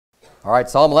All right,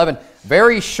 Psalm 11,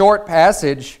 very short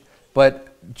passage,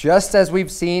 but just as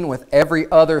we've seen with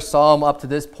every other psalm up to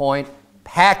this point,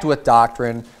 packed with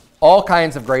doctrine, all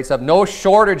kinds of great stuff, no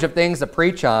shortage of things to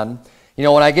preach on. You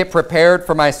know, when I get prepared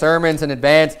for my sermons in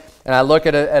advance and I look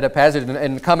at a passage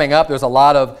and coming up, there's a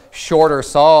lot of shorter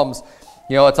psalms.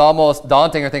 You know, it's almost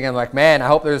daunting or thinking like, man, I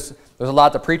hope there's a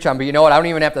lot to preach on. But you know what? I don't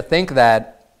even have to think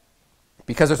that,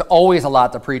 because there's always a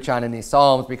lot to preach on in these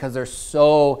psalms because they're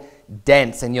so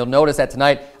dense. And you'll notice that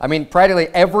tonight. I mean, practically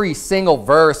every single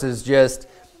verse is just,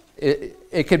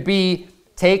 it could be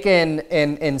taken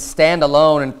and stand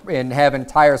alone and have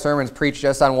entire sermons preached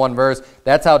just on one verse.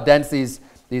 That's how dense these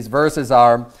verses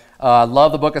are.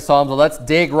 Love the book of Psalms. So let's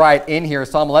dig right in here.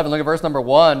 Psalm 11, look at verse number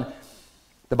 1.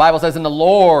 The Bible says, "In the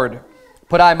Lord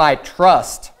put I my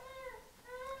trust."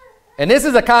 And this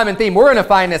is a common theme. We're going to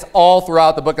find this all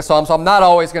throughout the book of Psalms, so I'm not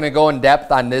always going to go in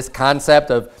depth on this concept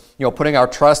of, you know, putting our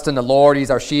trust in the Lord. He's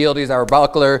our shield, He's our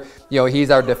buckler, you know, He's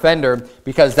our defender,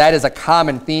 because that is a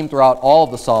common theme throughout all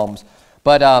of the Psalms.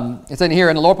 But it's in here,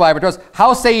 "In the Lord put I my trust.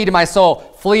 How say ye to my soul,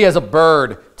 flee as a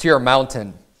bird to your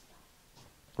mountain?"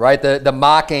 Right? The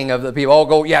mocking of the people. Oh,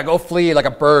 go flee like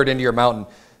a bird into your mountain.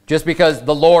 Just because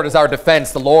the Lord is our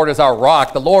defense, the Lord is our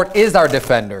rock, the Lord is our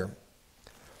defender.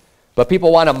 But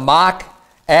people want to mock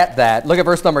at that. Look at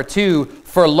verse number 2.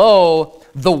 "For lo,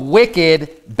 the wicked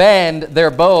bend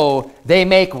their bow. They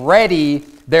make ready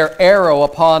their arrow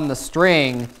upon the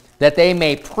string, that they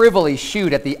may privily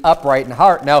shoot at the upright in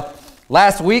heart." Now,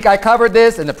 last week I covered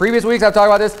this. In the previous weeks I've talked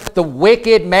about this. The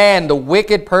wicked man, the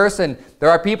wicked person. There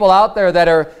are people out there that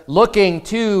are looking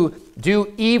to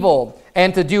do evil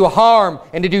and to do harm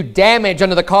and to do damage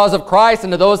under the cause of Christ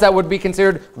and to those that would be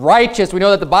considered righteous. We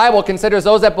know that the Bible considers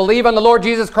those that believe on the Lord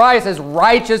Jesus Christ as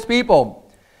righteous people,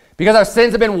 because our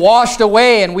sins have been washed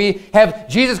away and we have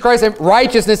Jesus Christ's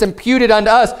righteousness imputed unto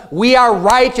us. We are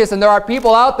righteous, and there are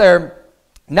people out there,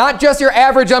 not just your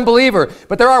average unbeliever,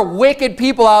 but there are wicked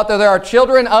people out there. There are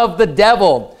children of the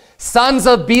devil, sons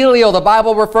of Belial, the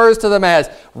Bible refers to them as,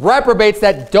 reprobates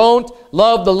that don't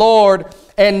love the Lord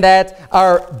and that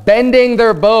are bending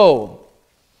their bow.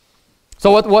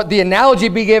 So what the analogy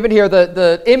being given here,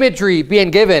 the imagery being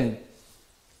given,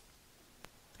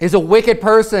 is a wicked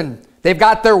person. They've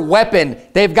got their weapon.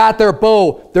 They've got their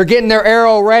bow. They're getting their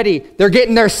arrow ready. They're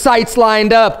getting their sights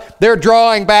lined up. They're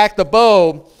drawing back the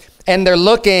bow, and they're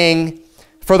looking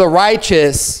for the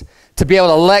righteous to be able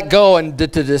to let go and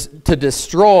to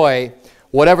destroy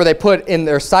whatever they put in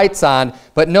their sights on.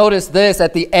 But notice this,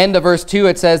 at the end of verse 2,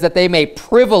 it says that they may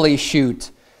privily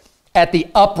shoot at the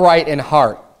upright in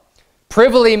heart.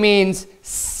 Privily means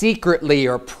secretly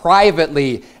or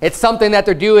privately. It's something that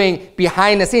they're doing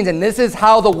behind the scenes. And this is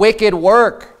how the wicked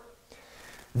work.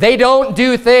 They don't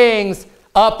do things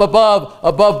up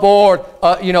above board,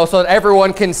 you know, so that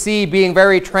everyone can see, being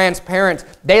very transparent.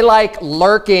 They like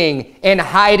lurking and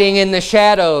hiding in the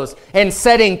shadows and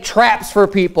setting traps for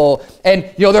people. And,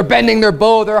 you know, they're bending their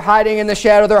bow, they're hiding in the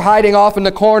shadow, they're hiding off in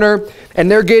the corner, and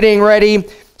they're getting ready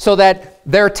so that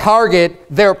their target,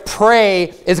 their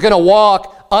prey, is going to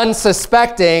walk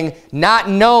unsuspecting, not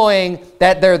knowing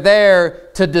that they're there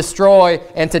to destroy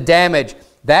and to damage.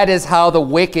 That is how the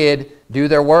wicked do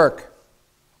their work.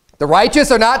 The righteous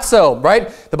are not so, right?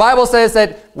 The Bible says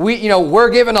that we're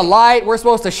given a light. We're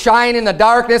supposed to shine in the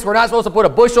darkness. We're not supposed to put a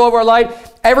bush over our light.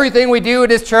 Everything we do at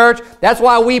this church, that's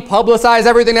why we publicize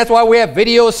everything. That's why we have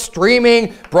videos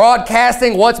streaming,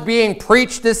 broadcasting what's being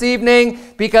preached this evening,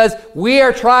 because we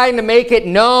are trying to make it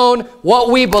known what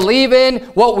we believe in,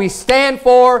 what we stand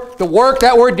for, the work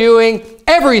that we're doing.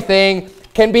 Everything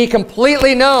can be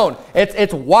completely known.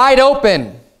 It's wide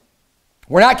open.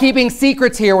 We're not keeping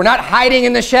secrets here. We're not hiding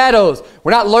in the shadows.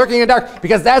 We're not lurking in the dark,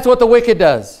 because that's what the wicked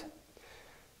does.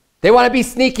 They want to be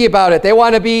sneaky about it. They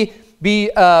want to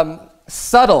be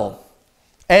subtle,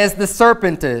 as the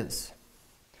serpent is.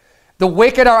 The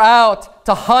wicked are out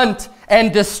to hunt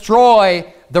and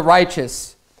destroy the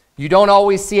righteous. You don't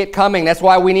always see it coming. That's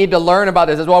why we need to learn about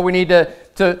this. That's why we need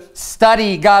to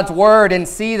study God's word and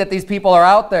see that these people are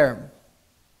out there.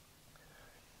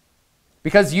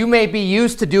 Because you may be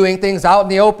used to doing things out in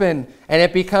the open, and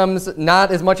it becomes not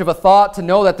as much of a thought to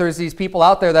know that there's these people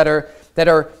out there that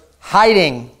are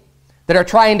hiding, that are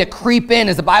trying to creep in,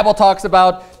 as the Bible talks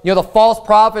about, the false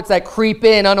prophets that creep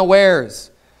in unawares.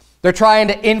 They're trying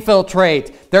to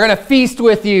infiltrate. They're going to feast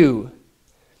with you.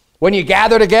 When you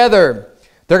gather together,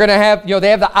 they're going to have,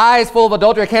 they have the eyes full of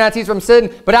adultery, cannot cease from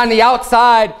sin, but on the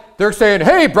outside, they're saying,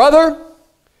 hey, brother,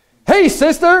 hey,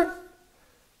 sister.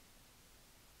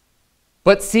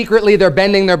 But secretly, they're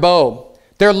bending their bow.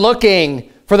 They're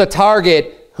looking for the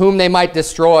target whom they might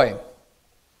destroy.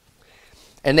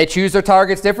 And they choose their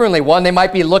targets differently. One, they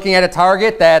might be looking at a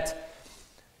target that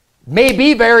may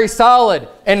be very solid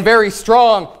and very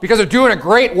strong because they're doing a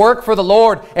great work for the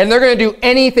Lord, and they're going to do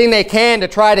anything they can to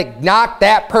try to knock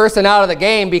that person out of the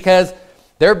game because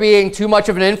they're being too much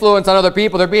of an influence on other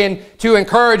people. They're being too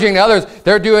encouraging to others.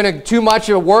 They're doing too much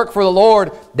of work for the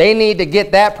Lord. They need to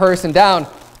get that person down.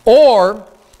 Or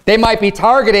they might be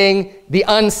targeting the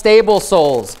unstable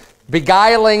souls,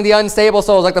 beguiling the unstable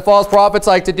souls like the false prophets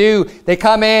like to do. They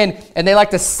come in and they like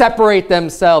to separate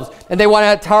themselves, and they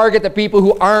want to target the people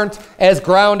who aren't as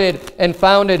grounded and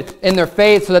founded in their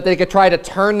faith so that they could try to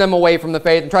turn them away from the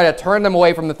faith and try to turn them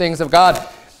away from the things of God.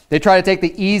 They try to take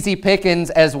the easy pickings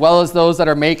as well as those that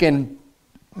are making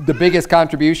the biggest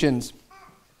contributions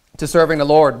to serving the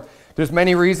Lord. There's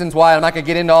many reasons why. I'm not going to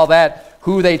get into all that,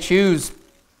 who they choose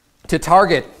to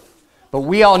target. But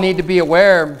we all need to be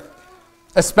aware,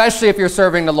 especially if you're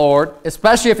serving the Lord,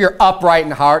 especially if you're upright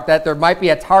in heart, that there might be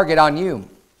a target on you.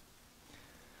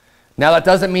 Now, that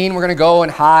doesn't mean we're going to go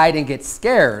and hide and get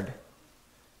scared,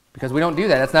 because we don't do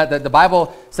that. That's not the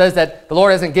Bible says that the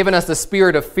Lord hasn't given us the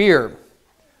spirit of fear,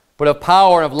 but of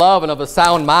power and of love and of a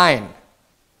sound mind.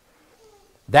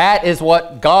 That is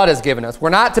what God has given us.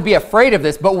 We're not to be afraid of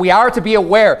this, but we are to be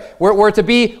aware. We're to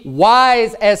be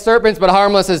wise as serpents, but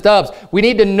harmless as doves. We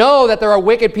need to know that there are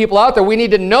wicked people out there. We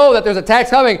need to know that there's attacks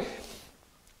coming.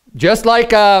 Just like,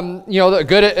 the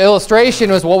good illustration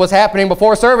was what was happening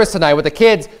before service tonight with the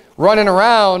kids running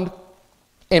around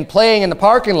and playing in the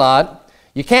parking lot.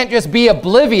 You can't just be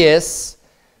oblivious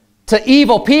to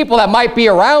evil people that might be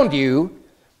around you.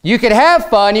 You could have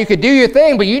fun, you could do your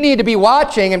thing, but you need to be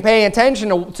watching and paying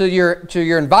attention to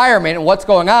your environment and what's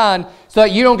going on so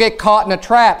that you don't get caught in a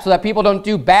trap, so that people don't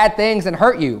do bad things and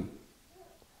hurt you.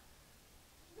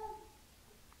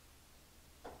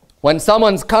 When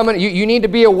someone's coming, you need to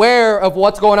be aware of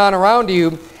what's going on around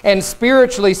you. And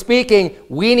spiritually speaking,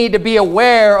 we need to be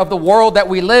aware of the world that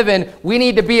we live in. We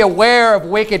need to be aware of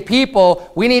wicked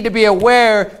people. We need to be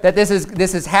aware that this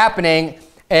is happening,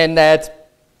 and that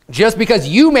just because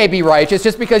you may be righteous,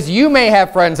 just because you may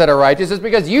have friends that are righteous, just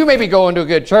because you may be going to a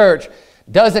good church,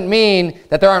 doesn't mean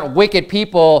that there aren't wicked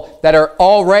people that are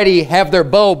already have their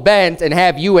bow bent and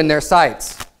have you in their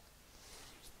sights.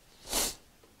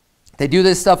 They do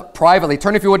this stuff privately.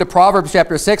 Turn, if you would, to Proverbs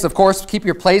chapter 6. Of course, keep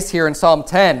your place here in Psalm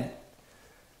 10.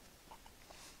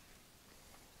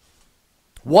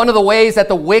 One of the ways that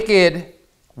the wicked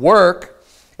work,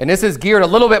 and this is geared a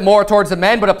little bit more towards the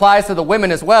men, but applies to the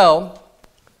women as well.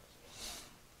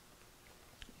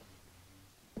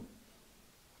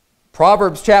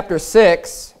 Proverbs chapter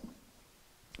 6,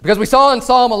 because we saw in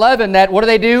Psalm 11 that what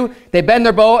do? They bend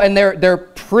their bow and they're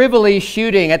privily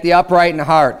shooting at the upright in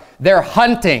heart. They're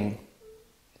hunting.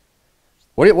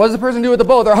 What does the person do with the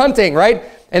bow? They're hunting, right?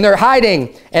 And they're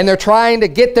hiding, and they're trying to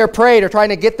get their prey. They're trying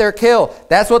to get their kill.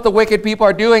 That's what the wicked people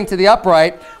are doing to the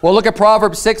upright. Well, look at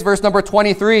Proverbs 6, verse number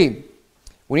 23.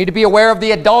 We need to be aware of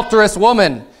the adulterous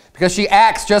woman, because she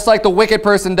acts just like the wicked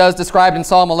person does, described in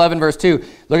Psalm 11, verse 2.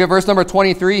 Look at verse number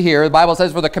 23 here. The Bible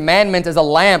says, "For the commandment is a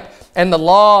lamp, and the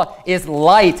law is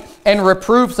light, and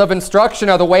reproofs of instruction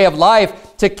are the way of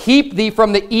life, to keep thee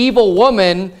from the evil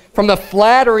woman, from the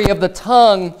flattery of the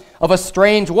tongue of a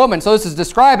strange woman." So this is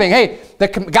describing, hey,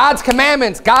 God's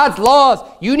commandments, God's laws,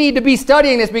 you need to be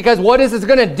studying this, because what this is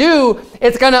going to do,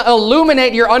 it's going to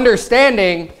illuminate your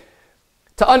understanding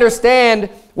to understand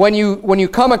when you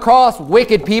come across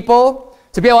wicked people,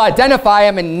 to be able to identify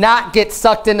them and not get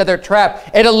sucked into their trap.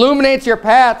 It illuminates your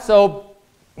path so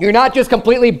you're not just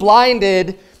completely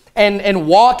blinded and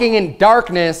walking in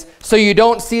darkness so you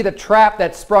don't see the trap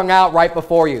that's sprung out right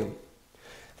before you.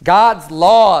 God's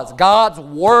laws, God's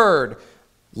word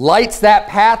lights that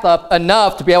path up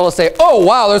enough to be able to say, oh,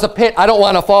 wow, there's a pit. I don't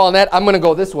want to fall in that. I'm going to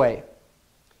go this way.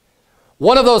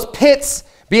 One of those pits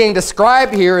being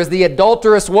described here is the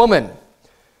adulterous woman.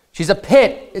 She's a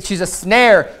pit. She's a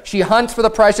snare. She hunts for the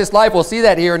precious life. We'll see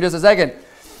that here in just a second.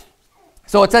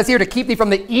 So it says here, to keep thee from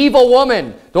the evil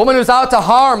woman, the woman who's out to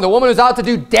harm, the woman who's out to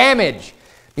do damage.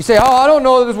 You say, oh, I don't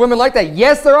know that there's women like that.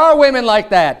 Yes, there are women like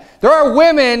that. There are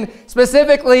women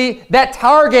specifically that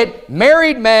target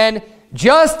married men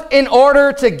just in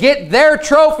order to get their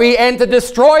trophy and to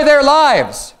destroy their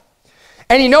lives.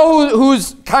 And you know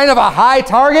who's kind of a high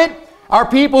target? Are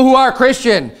people who are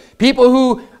Christian. People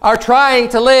who are trying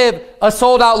to live a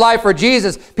sold-out life for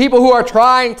Jesus. People who are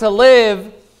trying to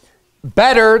live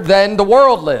better than the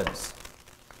world lives.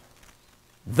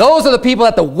 Those are the people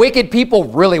that the wicked people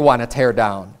really want to tear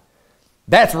down.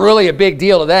 That's really a big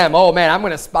deal to them. Oh man, I'm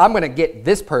going to get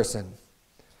this person.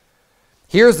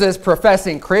 Here's this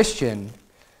professing Christian.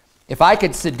 If I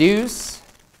could seduce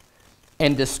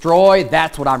and destroy,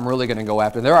 that's what I'm really going to go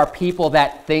after. There are people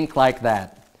that think like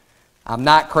that. I'm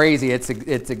not crazy.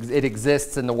 It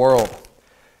exists in the world.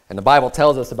 And the Bible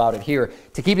tells us about it here.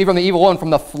 To keep thee from the evil one,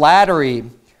 from the flattery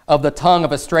of the tongue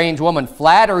of a strange woman.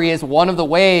 Flattery is one of the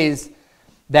ways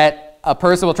that a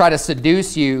person will try to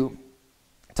seduce you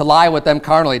to lie with them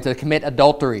carnally, to commit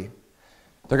adultery.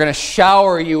 They're going to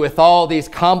shower you with all these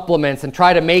compliments and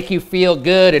try to make you feel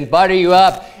good and butter you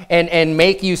up and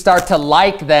make you start to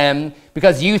like them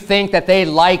because you think that they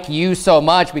like you so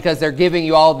much because they're giving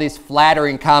you all these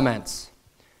flattering comments.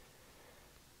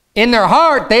 In their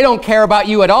heart, they don't care about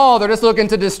you at all. They're just looking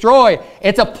to destroy.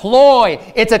 It's a ploy.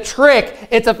 It's a trick.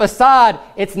 It's a facade.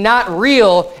 It's not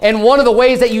real. And one of the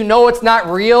ways that you know it's not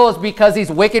real is because these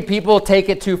wicked people take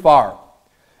it too far.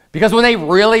 Because when they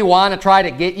really want to try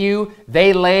to get you,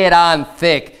 they lay it on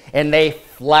thick and they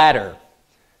flatter.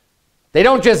 They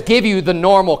don't just give you the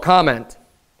normal comment,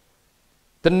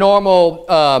 the normal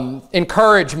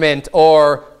encouragement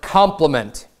or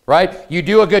compliment, right? You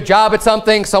do a good job at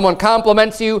something, someone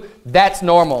compliments you, that's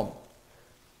normal.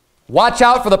 Watch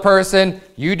out for the person,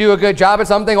 you do a good job at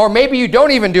something, or maybe you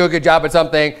don't even do a good job at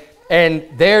something,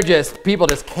 and people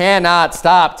just cannot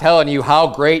stop telling you how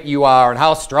great you are and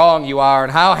how strong you are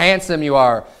and how handsome you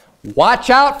are. Watch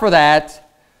out for that.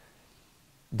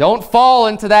 Don't fall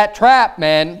into that trap,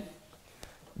 men.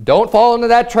 Don't fall into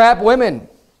that trap, women.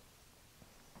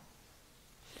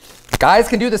 Guys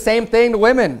can do the same thing to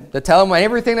women, to tell them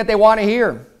everything that they want to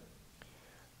hear.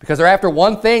 Because they're after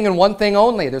one thing and one thing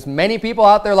only. There's many people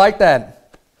out there like that.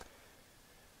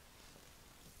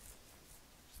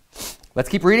 Let's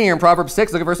keep reading here in Proverbs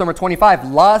 6. Look at verse number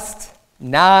 25. Lust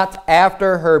not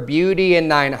after her beauty in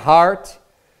thine heart,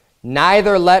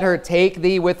 neither let her take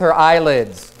thee with her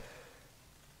eyelids.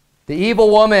 The evil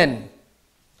woman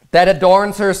that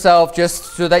adorns herself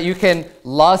just so that you can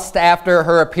lust after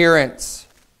her appearance,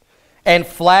 and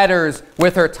flatters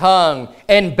with her tongue,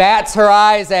 and bats her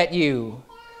eyes at you.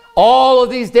 All of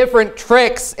these different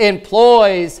tricks and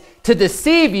ploys to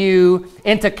deceive you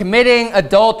into committing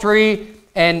adultery,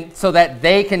 and so that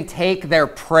they can take their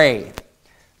prey.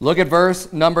 Look at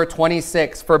verse number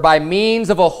 26. For by means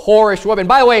of a whorish woman.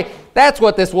 By the way, that's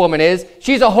what this woman is.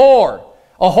 She's a whore.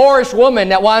 A whorish woman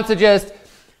that wants to just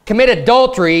commit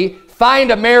adultery,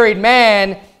 find a married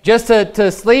man just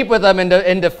to sleep with him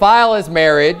and defile his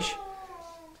marriage.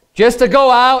 Just to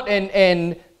go out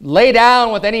and lay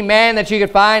down with any man that she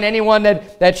could find, anyone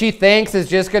that she thinks is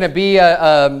just going to be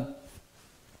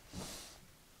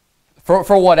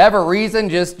for whatever reason,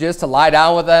 just to lie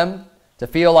down with them, to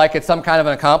feel like it's some kind of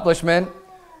an accomplishment.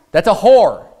 That's a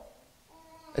whore.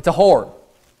 It's a whore.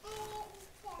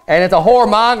 And it's a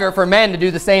whoremonger for men to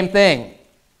do the same thing.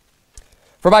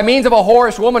 For by means of a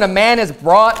whorish woman, a man is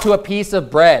brought to a piece of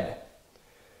bread.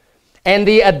 And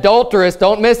the adulteress,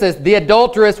 don't miss this, the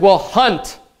adulteress will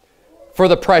hunt for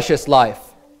the precious life.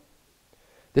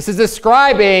 This is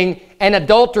describing an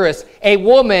adulteress, a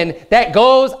woman that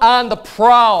goes on the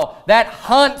prowl, that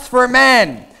hunts for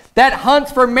men, that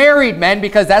hunts for married men,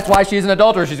 because that's why she's an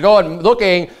adulteress. She's going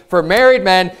looking for married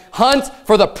men, hunts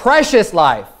for the precious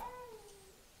life.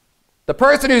 The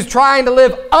person who's trying to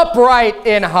live upright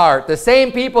in heart. The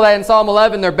same people that in Psalm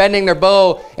 11, they're bending their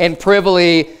bow and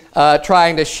privily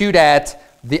trying to shoot at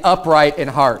the upright in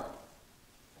heart.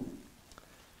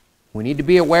 We need to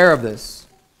be aware of this.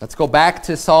 Let's go back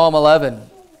to Psalm 11.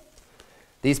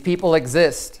 These people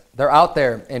exist. They're out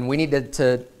there, and we need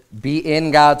to be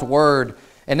in God's word.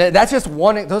 And that's just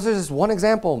one. Those are just one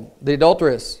example. The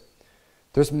adulteress.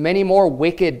 There's many more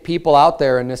wicked people out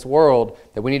there in this world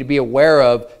that we need to be aware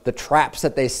of. The traps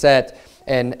that they set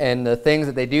and the things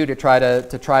that they do to try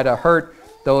to hurt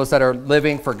those that are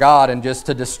living for God and just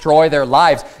to destroy their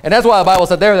lives. And that's why the Bible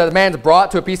said there that the man's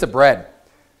brought to a piece of bread.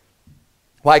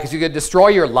 Why? Because you could destroy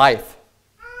your life.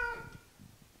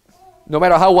 No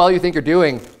matter how well you think you're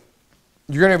doing,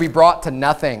 you're going to be brought to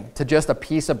nothing, to just a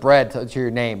piece of bread to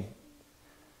your name.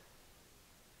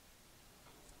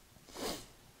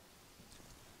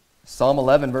 Psalm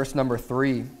 11, verse number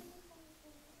 3.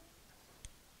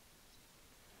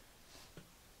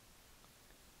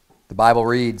 The Bible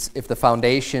reads, if the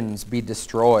foundations be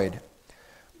destroyed,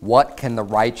 what can the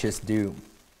righteous do?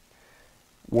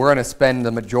 We're going to spend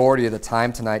the majority of the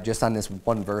time tonight just on this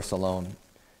one verse alone.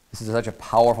 This is such a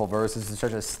powerful verse. This is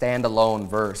such a standalone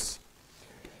verse.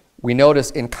 We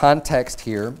notice in context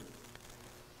here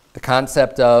the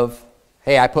concept of,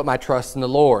 hey, I put my trust in the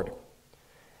Lord.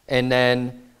 And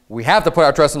then we have to put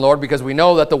our trust in the Lord because we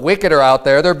know that the wicked are out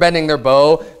there. They're bending their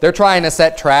bow. They're trying to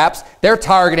set traps. They're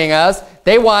targeting us.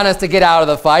 They want us to get out of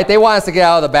the fight. They want us to get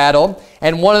out of the battle.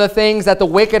 And one of the things that the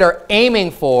wicked are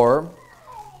aiming for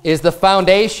is the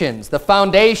foundations, the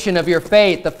foundation of your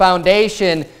faith, the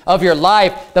foundation of your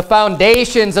life, the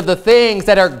foundations of the things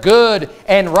that are good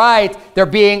and right, they're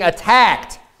being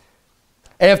attacked.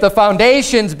 And if the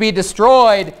foundations be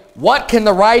destroyed, what can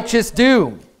the righteous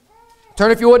do? Turn,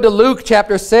 if you would, to Luke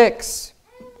chapter 6.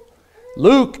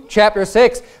 Luke chapter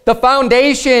 6. The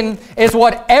foundation is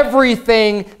what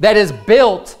everything that is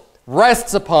built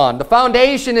rests upon. The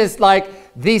foundation is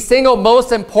like the single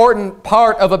most important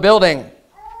part of a building.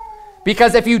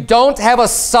 Because if you don't have a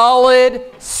solid,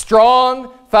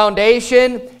 strong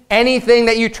foundation, anything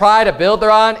that you try to build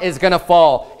thereon is going to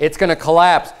fall. It's going to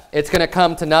collapse. It's going to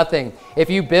come to nothing. If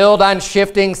you build on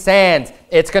shifting sands,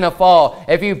 it's going to fall.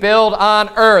 If you build on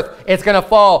earth, it's going to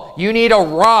fall. You need a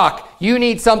rock. You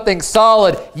need something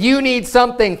solid. You need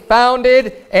something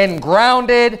founded and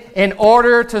grounded in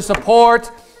order to support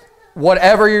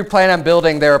whatever you plan on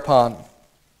building thereupon.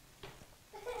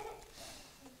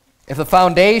 If the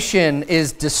foundation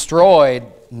is destroyed,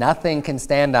 nothing can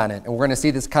stand on it. And we're going to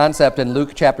see this concept in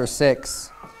Luke chapter 6.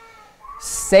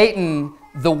 Satan,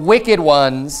 the wicked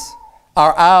ones,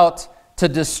 are out to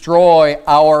destroy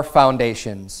our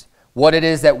foundations, what it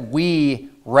is that we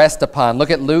rest upon.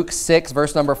 Look at Luke 6,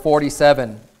 verse number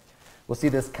 47. We'll see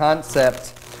this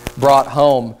concept brought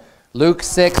home. Luke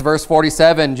 6, verse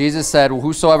 47, Jesus said,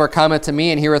 "Whosoever cometh to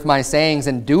me and heareth my sayings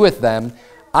and doeth them,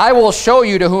 I will show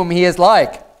you to whom he is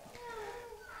like.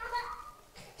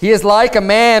 He is like a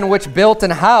man which built an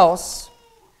house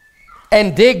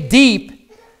and digged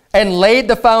deep and laid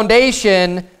the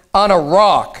foundation on a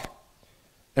rock.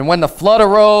 And when the flood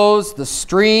arose, the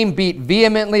stream beat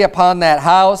vehemently upon that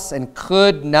house and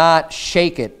could not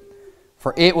shake it,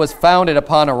 for it was founded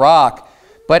upon a rock.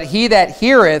 But he that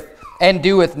heareth and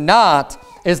doeth not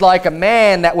is like a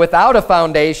man that without a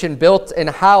foundation built an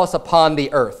house upon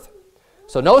the earth."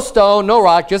 So no stone, no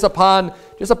rock, just upon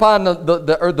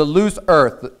the loose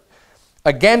earth,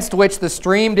 against which the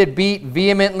stream did beat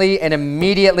vehemently, and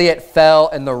immediately it fell,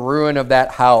 and the ruin of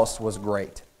that house was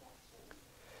great.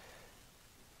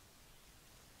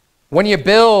 When you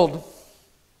build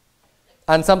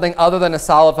on something other than a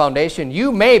solid foundation,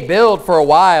 you may build for a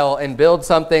while and build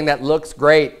something that looks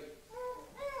great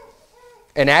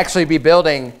and actually be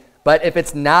building, but if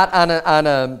it's not on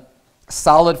a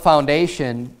solid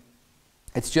foundation,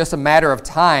 it's just a matter of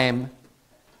time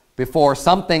before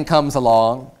something comes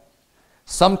along,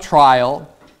 some trial,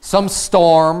 some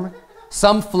storm,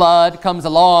 some flood comes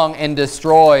along and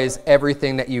destroys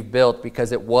everything that you've built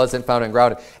because it wasn't founded and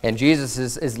grounded. And Jesus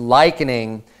is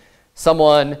likening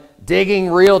someone digging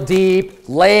real deep,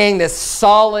 laying this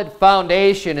solid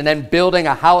foundation, and then building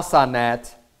a house on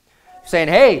that, saying,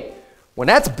 hey, when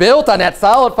that's built on that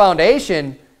solid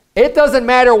foundation, it doesn't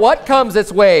matter what comes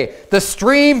its way. The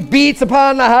stream beats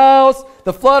upon the house,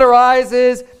 the flood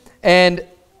arises, and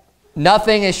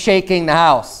nothing is shaking the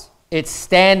house. It's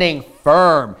standing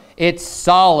firm. It's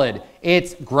solid.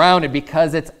 It's grounded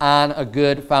because it's on a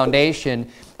good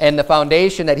foundation. And the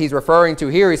foundation that he's referring to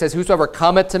here, he says, "Whosoever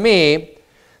cometh to me,"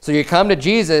 so you come to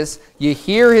Jesus, you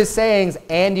hear his sayings,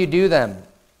 and you do them.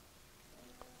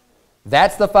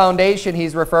 That's the foundation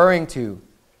he's referring to.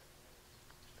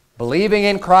 Believing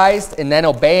in Christ and then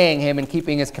obeying him and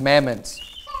keeping his commandments.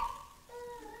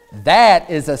 That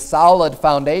is a solid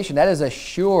foundation. That is a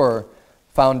sure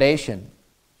foundation.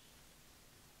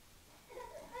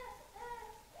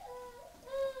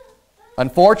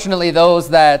 Unfortunately, those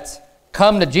that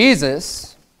come to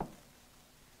Jesus,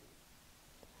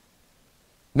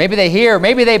 maybe they hear,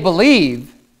 maybe they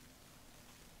believe,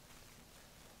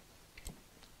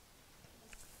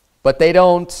 but they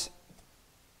don't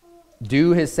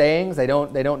do his sayings. They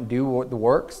don't do the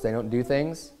works. They don't do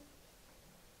things.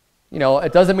 You know,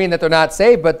 it doesn't mean that they're not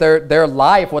saved, but their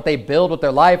life, what they build with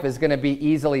their life, is going to be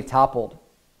easily toppled.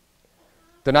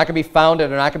 They're not going to be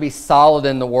founded. They're not going to be solid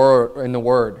in the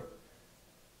Word.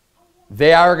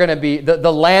 They are going to be,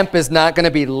 the lamp is not going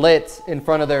to be lit in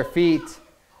front of their feet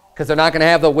because they're not going to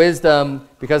have the wisdom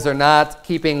because they're not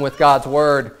keeping with God's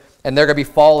Word, and they're going to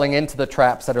be falling into the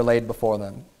traps that are laid before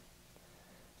them.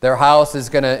 Their house is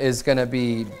going to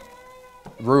be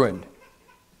ruined.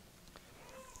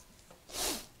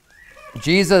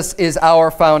 Jesus is our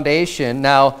foundation.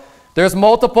 Now, there's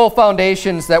multiple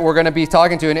foundations that we're going to be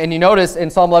talking to. And you notice in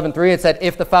Psalm 11:3 it said,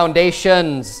 if the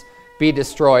foundations be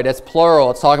destroyed. It's plural.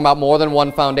 It's talking about more than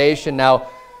one foundation. Now,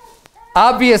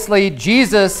 obviously,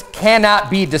 Jesus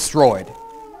cannot be destroyed.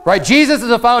 Right? Jesus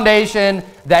is a foundation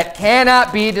that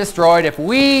cannot be destroyed. If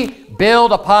we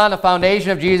build upon the foundation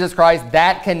of Jesus Christ,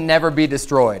 that can never be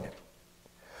destroyed.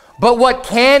 But what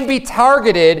can be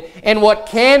targeted and what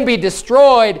can be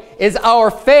destroyed is our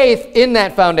faith in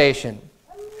that foundation.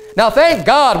 Now, thank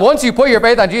God, once you put your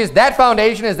faith on Jesus, that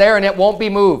foundation is there and it won't be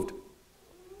moved.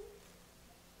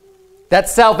 That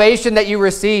salvation that you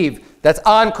receive that's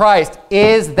on Christ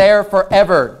is there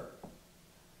forever.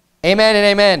 Amen and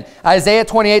amen. Isaiah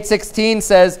 28:16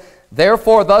 says,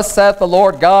 therefore thus saith the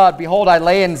Lord God, behold, I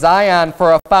lay in Zion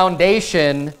for a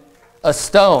foundation, a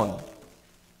stone,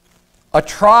 a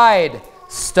tried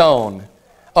stone,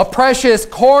 a precious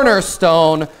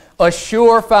cornerstone, a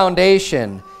sure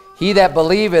foundation. He that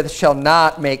believeth shall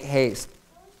not make haste.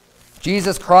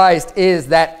 Jesus Christ is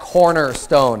that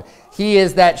cornerstone. He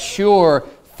is that sure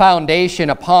foundation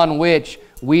upon which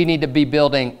we need to be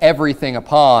building everything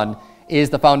upon, is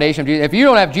the foundation of Jesus. If you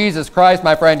don't have Jesus Christ,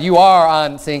 my friend, you are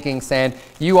on sinking sand.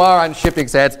 You are on shifting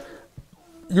sands.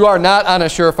 You are not on a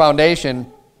sure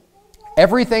foundation.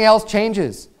 Everything else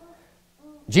changes.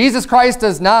 Jesus Christ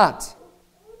does not.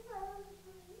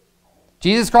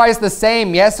 Jesus Christ the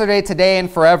same yesterday, today,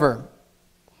 and forever.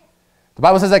 The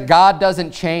Bible says that God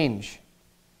doesn't change.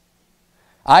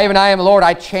 I am the Lord,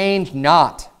 I change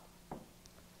not.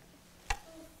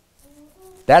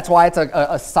 That's why it's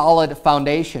a solid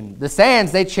foundation. The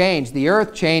sands, they change. The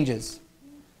earth changes.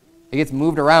 It gets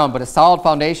moved around, but a solid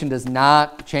foundation does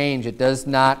not change. It does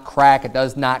not crack. It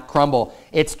does not crumble.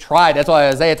 It's tried. That's why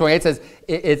Isaiah 28 says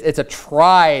it's a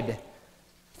tried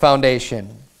foundation.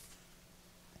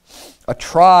 A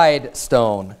tried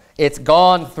stone. It's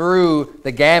gone through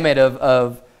the gamut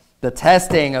of the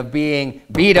testing of being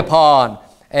beat upon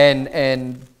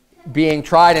and being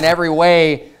tried in every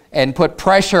way and put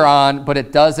pressure on, but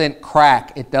it doesn't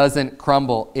crack. It doesn't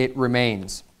crumble. It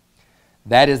remains.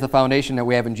 That is the foundation that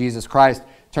we have in Jesus Christ.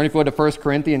 Turn forward to 1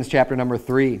 Corinthians chapter number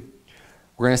 3.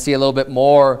 We're going to see a little bit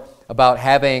more about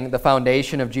having the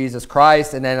foundation of Jesus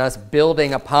Christ and then us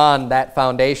building upon that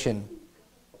foundation.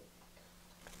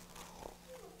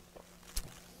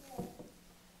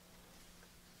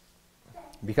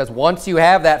 Because once you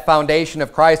have that foundation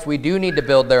of Christ, we do need to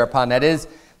build thereupon. That is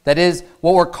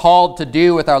what we're called to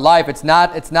do with our life. It's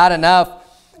not enough.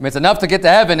 I mean, it's enough to get to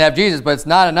heaven to have Jesus, but it's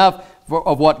not enough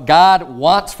of what God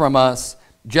wants from us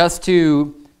just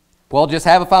to, well, just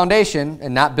have a foundation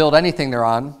and not build anything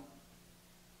thereon.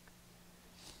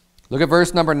 Look at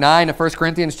verse number 9 of 1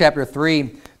 Corinthians chapter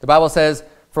 3. The Bible says,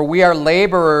 for we are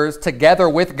laborers together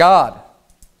with God.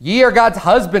 Ye are God's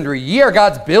husbandry. Ye are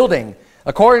God's building.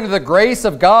 According to the grace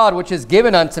of God which is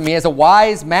given unto me as a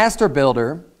wise master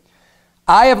builder,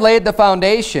 I have laid the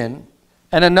foundation,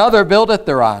 and another buildeth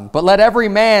thereon. But let every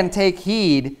man take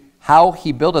heed how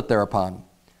he buildeth thereupon.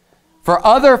 For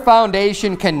other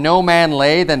foundation can no man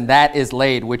lay than that is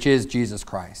laid, which is Jesus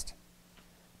Christ.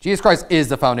 Jesus Christ is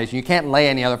the foundation. You can't lay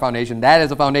any other foundation. That is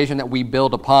the foundation that we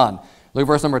build upon. Look at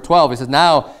verse number 12. It says,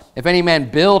 now, if any man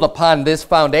build upon this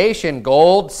foundation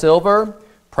gold, silver,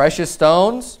 precious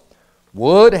stones,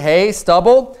 wood, hay,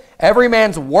 stubble, every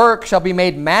man's work shall be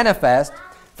made manifest,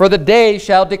 for the day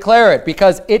shall declare it,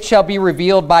 because it shall be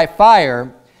revealed by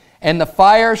fire, and the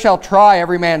fire shall try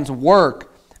every man's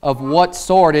work of what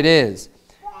sort it is.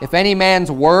 If any man's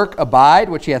work abide,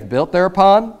 which he hath built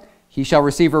thereupon, he shall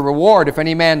receive a reward. If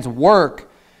any man's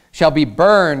work shall be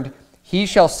burned, he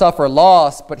shall suffer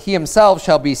loss, but he himself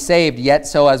shall be saved, yet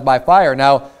so as by fire.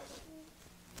 Now,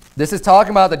 this is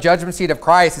talking about the judgment seat of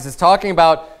Christ. This is talking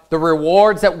about the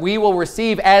rewards that we will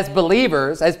receive as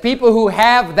believers, as people who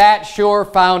have that sure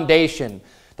foundation.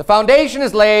 The foundation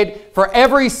is laid for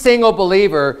every single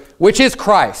believer, which is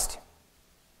Christ.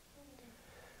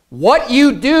 What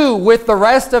you do with the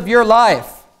rest of your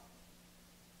life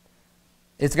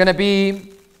is going to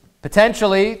be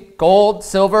potentially gold,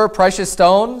 silver, precious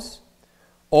stones,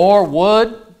 or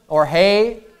wood, or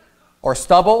hay, or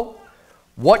stubble.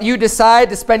 What you decide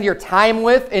to spend your time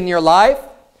with in your life,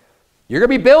 you're going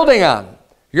to be building on.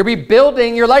 You're going to be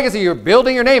building your legacy. You're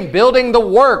building your name, building the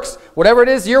works, whatever it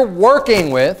is you're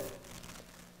working with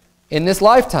in this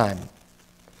lifetime.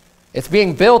 It's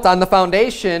being built on the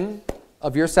foundation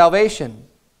of your salvation.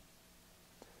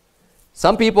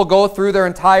 Some people go through their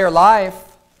entire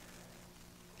life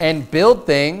and build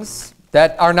things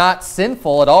that are not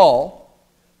sinful at all,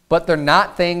 but they're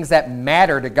not things that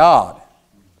matter to God.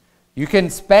 You can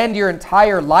spend your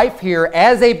entire life here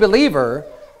as a believer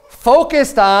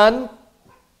focused on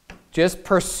just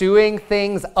pursuing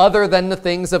things other than the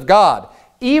things of God.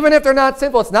 Even if they're not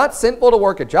sinful. It's not sinful to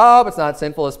work a job. It's not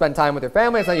sinful to spend time with your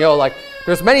family. It's not,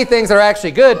 there's many things that are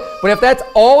actually good. But if that's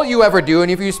all you ever do,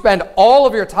 and if you spend all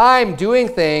of your time doing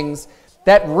things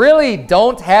that really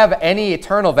don't have any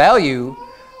eternal value,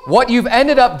 what you've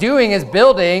ended up doing is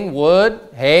building wood,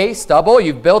 hay, stubble.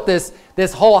 You've built this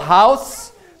whole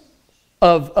house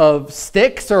of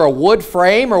sticks or a wood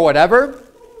frame or whatever.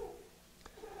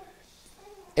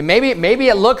 And maybe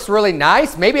it looks really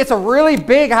nice. Maybe it's a really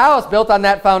big house built on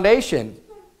that foundation.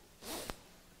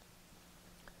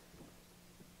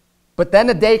 But then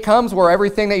a day comes where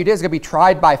everything that you did is going to be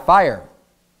tried by fire.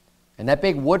 And that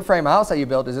big wood frame house that you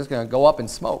built is just going to go up in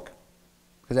smoke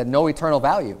because it had no eternal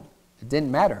value. It didn't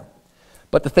matter.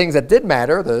 But the things that did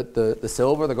matter, the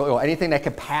silver, the gold, anything that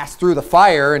could pass through the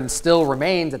fire and still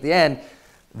remains at the end,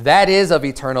 that is of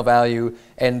eternal value,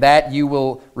 and that you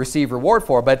will receive reward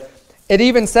for. But it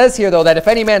even says here, though, that if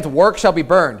any man's work shall be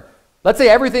burned. Let's say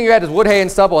everything you had is wood, hay, and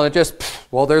stubble, and it just,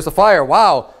 well, there's a fire.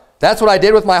 Wow, that's what I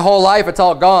did with my whole life. It's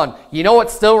all gone. You know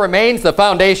what still remains? The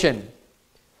foundation.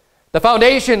 The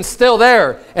foundation's still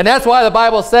there. And that's why the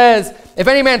Bible says, if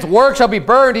any man's work shall be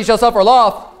burned, he shall suffer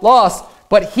loss,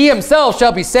 but he himself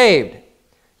shall be saved,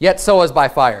 yet so as by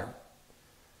fire.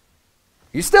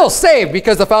 You're still saved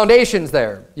because the foundation's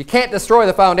there. You can't destroy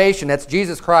the foundation. That's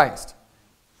Jesus Christ.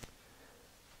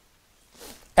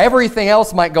 Everything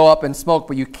else might go up in smoke,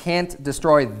 but you can't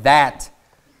destroy that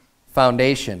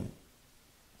foundation.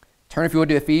 Turn, if you would,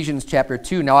 to Ephesians chapter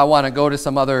 2. Now I want to go to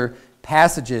some other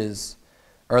passages,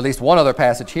 or at least one other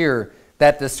passage here,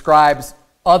 that describes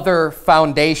other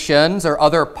foundations or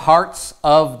other parts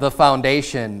of the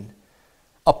foundation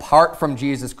apart from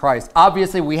Jesus Christ.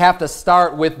 Obviously, we have to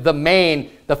start with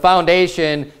the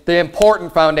foundation, the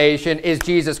important foundation is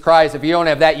Jesus Christ. If you don't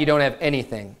have that, you don't have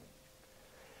anything.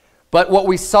 But what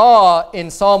we saw in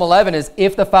Psalm 11 is,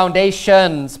 if the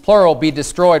foundations, plural, be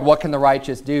destroyed, what can the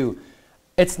righteous do?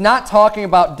 It's not talking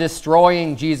about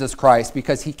destroying Jesus Christ,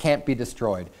 because he can't be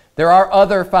destroyed. There are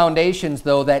other foundations,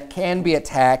 though, that can be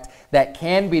attacked, that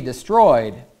can be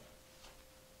destroyed,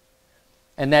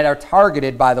 and that are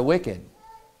targeted by the wicked.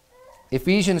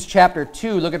 Ephesians chapter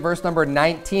 2, look at verse number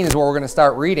 19 is where we're going to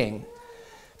start reading.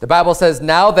 The Bible says,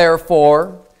 now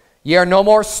therefore, ye are no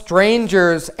more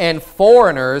strangers and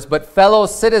foreigners, but fellow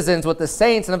citizens with the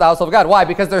saints and of the household of God. Why?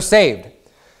 Because they're saved.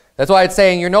 That's why it's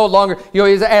saying you're no longer,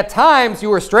 at times you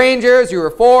were strangers, you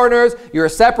were foreigners, you were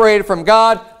separated from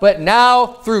God, but now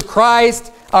through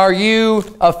Christ are you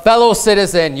a fellow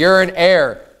citizen. You're an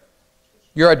heir.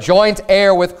 You're a joint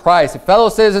heir with Christ, fellow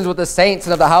citizens with the saints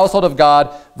and of the household of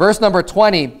God. Verse number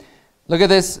 20, look at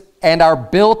this, and are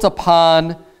built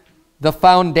upon the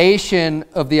foundation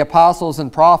of the apostles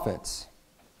and prophets.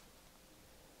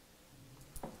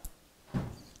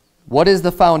 What is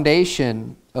the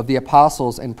foundation of the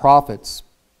apostles and prophets?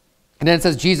 And then it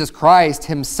says Jesus Christ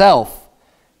himself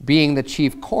being the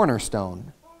chief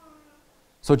cornerstone.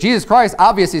 So Jesus Christ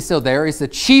obviously is still there. He's the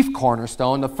chief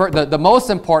cornerstone, the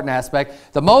most important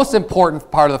aspect, the most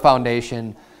important part of the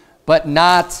foundation, but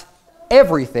not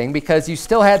everything, because you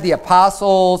still had the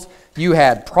apostles, you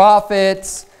had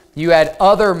prophets, you had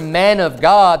other men of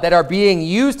God that are being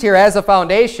used here as a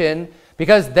foundation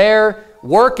because they're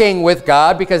working with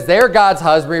God, because they're God's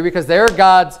husbandry, because they're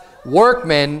God's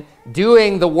workmen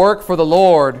doing the work for the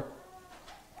Lord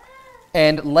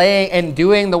and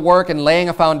doing the work and laying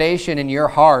a foundation in your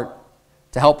heart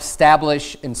to help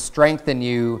establish and strengthen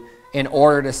you in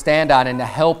order to stand on and to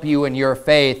help you in your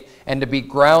faith and to be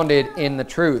grounded in the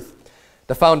truth.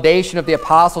 The foundation of the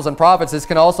apostles and prophets, this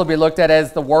can also be looked at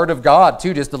as the Word of God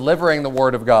too, just delivering the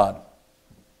Word of God.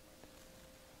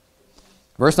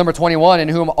 Verse number 21, in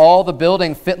whom all the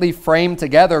building fitly framed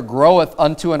together groweth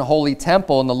unto an holy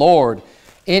temple in the Lord,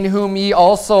 in whom ye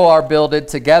also are builded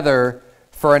together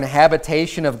for an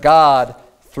habitation of God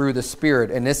through the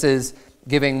Spirit. And this is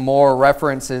giving more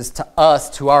references to us,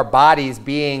 to our bodies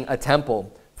being a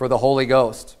temple for the Holy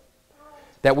Ghost.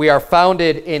 That we are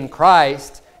founded in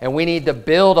Christ, and we need to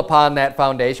build upon that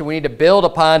foundation. We need to build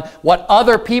upon what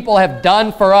other people have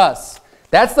done for us.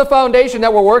 That's the foundation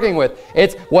that we're working with.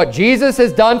 It's what Jesus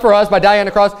has done for us by dying on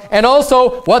the cross, and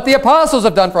also what the apostles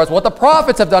have done for us, what the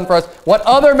prophets have done for us, what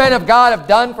other men of God have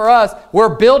done for us.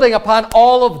 We're building upon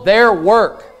all of their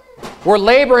work. We're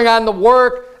laboring on the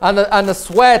work, on the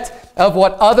sweat of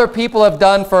what other people have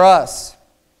done for us.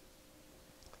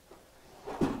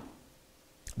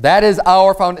 That is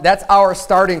that's our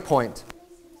starting point.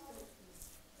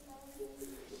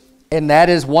 And that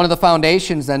is one of the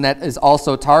foundations then that is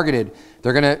also targeted.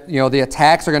 They're going to, the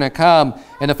attacks are going to come,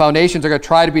 and the foundations are going to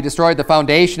try to be destroyed. The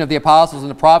foundation of the apostles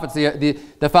and the prophets,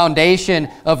 the foundation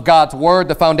of God's word,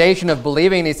 the foundation of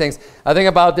believing in these things. I think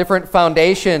about different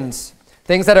foundations,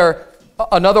 things that are,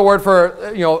 another word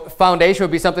for, foundation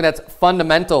would be something that's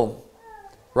fundamental,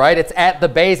 right? It's at the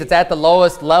base, it's at the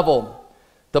lowest level.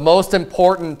 The most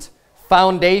important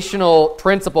foundational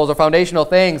principles or foundational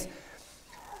things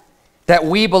that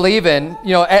we believe in,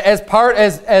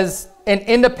 as an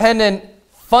independent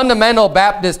fundamental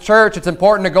Baptist church, it's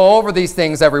important to go over these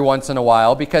things every once in a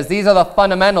while, because these are the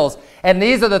fundamentals. And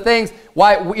these are the things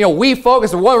why we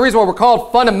focus. One reason why we're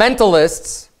called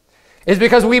fundamentalists is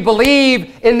because we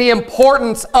believe in the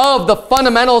importance of the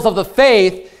fundamentals of the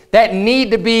faith that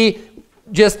need to be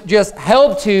just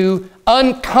held to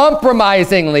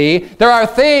uncompromisingly. There are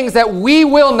things that we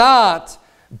will not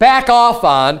back off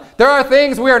on. There are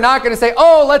things we are not going to say,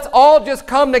 oh, let's all just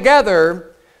come together.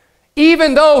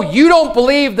 Even though you don't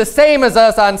believe the same as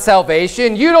us on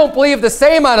salvation, you don't believe the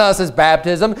same on us as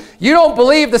baptism, you don't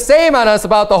believe the same on us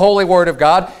about the holy word of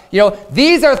God.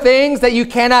 These are things that you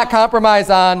cannot compromise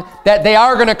on, that they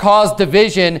are going to cause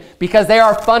division because they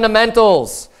are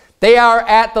fundamentals. They are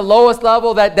at the lowest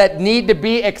level that need to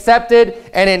be accepted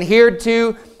and adhered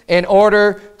to in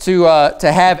order to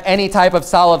have any type of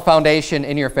solid foundation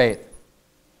in your faith.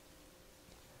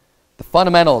 The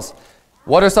fundamentals.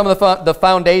 What are some of the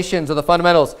foundations or the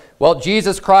fundamentals? Well,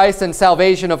 Jesus Christ and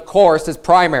salvation, of course, is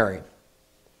primary.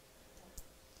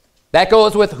 That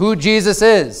goes with who Jesus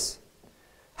is.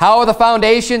 How are the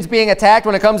foundations being attacked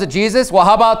when it comes to Jesus? Well,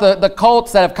 how about the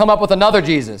cults that have come up with another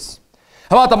Jesus?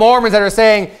 How about the Mormons that are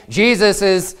saying Jesus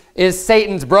is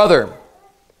Satan's brother?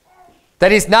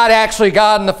 That he's not actually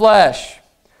God in the flesh?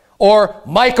 Or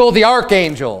Michael the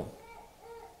archangel?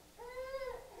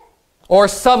 Or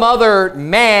some other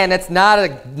man that's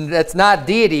not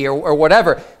deity or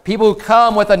whatever. People who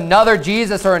come with another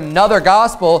Jesus or another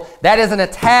gospel, that is an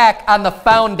attack on the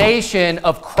foundation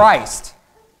of Christ.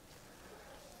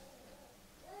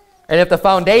 And if the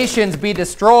foundations be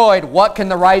destroyed, what can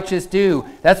the righteous do?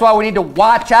 That's why we need to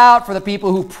watch out for the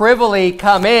people who privily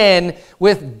come in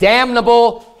with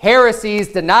damnable heresies,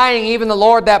 denying even the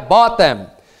Lord that bought them.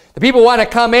 The people want to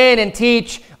come in and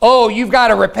teach, oh, you've got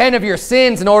to repent of your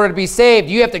sins in order to be saved.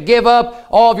 You have to give up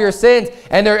all of your sins.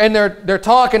 And they're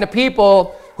talking to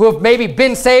people who have maybe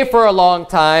been saved for a long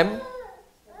time,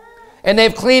 and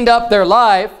they've cleaned up their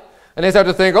life, and they start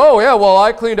to think, oh, yeah, well,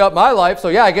 I cleaned up my life, so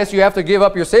yeah, I guess you have to give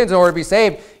up your sins in order to be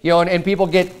saved. And people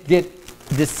get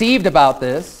deceived about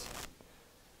this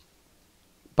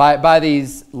by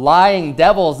these lying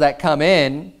devils that come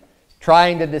in,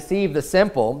 trying to deceive the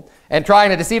simple, and trying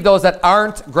to deceive those that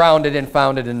aren't grounded and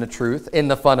founded in the truth, in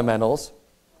the fundamentals.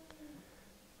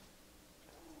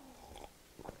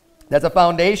 That's a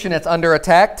foundation that's under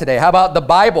attack today. How about the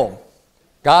Bible?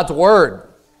 God's Word.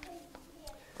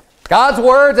 God's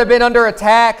words have been under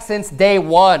attack since day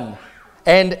one.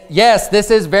 And yes,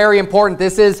 this is very important.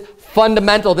 This is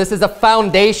fundamental. This is a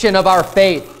foundation of our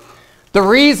faith. The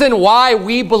reason why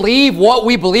we believe what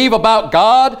we believe about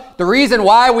God, the reason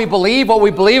why we believe what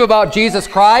we believe about Jesus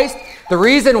Christ, the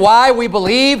reason why we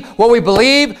believe what we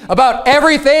believe about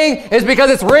everything is because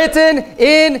it's written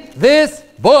in this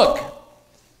book.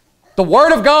 The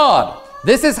Word of God.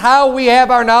 This is how we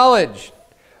have our knowledge.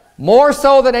 More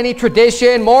so than any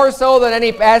tradition, more so than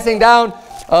any passing down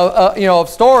of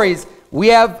stories, we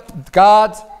have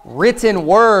God's written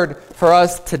Word for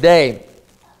us today.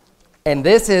 And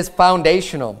this is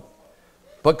foundational.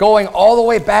 But going all the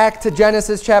way back to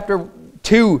Genesis chapter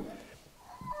 3,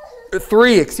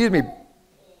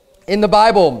 in the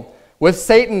Bible, with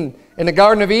Satan in the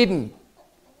Garden of Eden,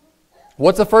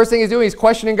 what's the first thing he's doing? He's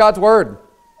questioning God's Word.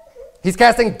 He's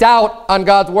casting doubt on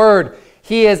God's Word.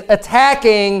 He is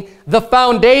attacking the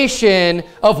foundation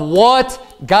of what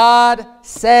God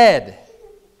said.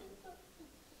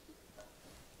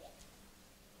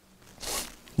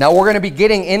 Now, we're going to be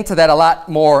getting into that a lot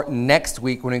more next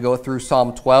week when we go through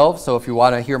Psalm 12. So if you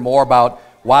want to hear more about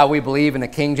why we believe in the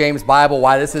King James Bible,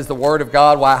 why this is the Word of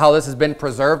God, how this has been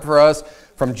preserved for us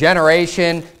from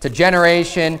generation to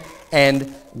generation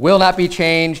and will not be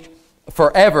changed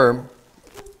forever,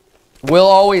 will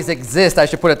always exist, I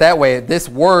should put it that way. This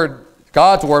Word,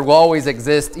 God's Word, will always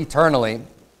exist eternally.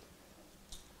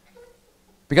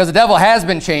 Because the devil has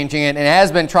been changing it and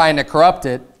has been trying to corrupt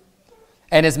it,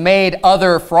 and has made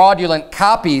other fraudulent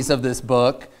copies of this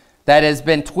book that has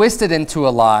been twisted into a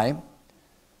lie.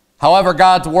 However,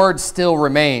 God's Word still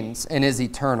remains and is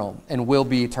eternal and will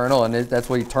be eternal, and that's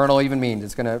what eternal even means.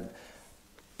 It's going to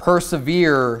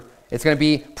persevere. It's going to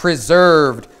be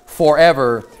preserved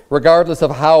forever, regardless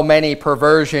of how many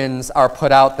perversions are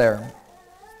put out there.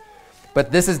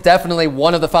 But this is definitely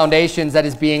one of the foundations that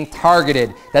is being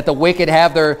targeted, that the wicked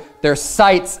have their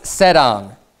sights set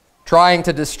on, trying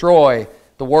to destroy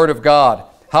the Word of God.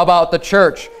 How about the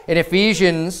church? In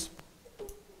Ephesians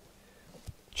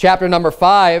chapter number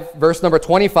 5, verse number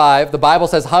 25, the Bible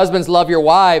says, husbands, love your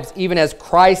wives, even as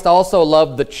Christ also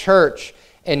loved the church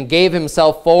and gave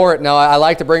himself for it. Now, I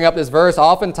like to bring up this verse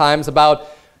oftentimes about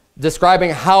describing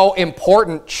how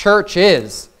important church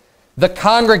is. the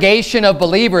congregation of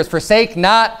believers. Forsake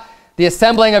not the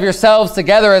assembling of yourselves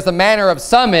together as the manner of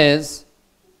some is,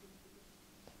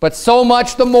 but so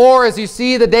much the more as you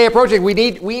see the day approaching. We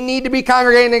need to be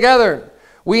congregating together.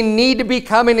 We need to be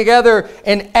coming together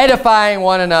and edifying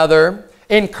one another,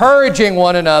 encouraging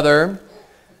one another,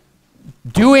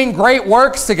 doing great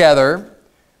works together,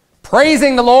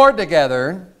 praising the Lord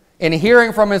together, and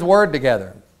hearing from His Word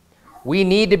together. We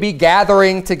need to be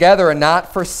gathering together and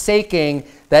not forsaking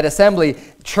that assembly.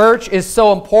 Church is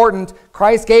so important.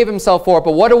 Christ gave Himself for it.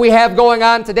 But what do we have going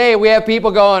on today? We have people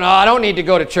going, oh, I don't need to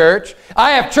go to church.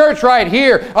 I have church right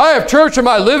here. I have church in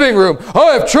my living room.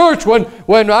 I have church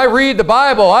when I read the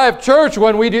Bible. I have church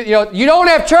when we do, you don't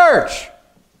have church.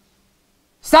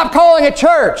 Stop calling it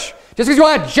church. Just because you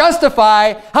want to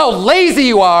justify how lazy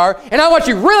you are and how much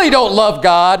you really don't love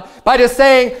God by just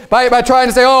saying, by trying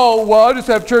to say, oh, well, I just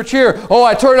have church here. Oh,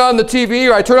 I turn on the TV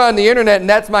or I turn on the internet and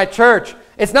that's my church.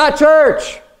 It's not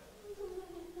church.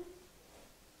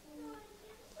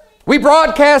 We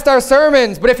broadcast our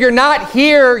sermons, but if you're not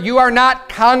here, you are not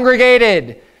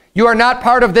congregated. You are not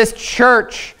part of this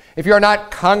church if you are not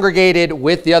congregated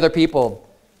with the other people,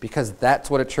 because that's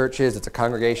what a church is. It's a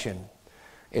congregation.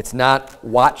 It's not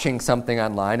watching something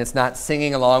online. It's not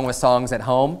singing along with songs at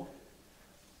home.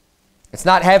 It's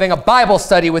not having a Bible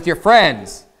study with your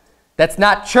friends. That's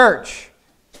not church.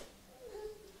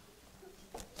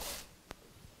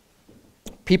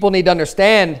 People need to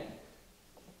understand,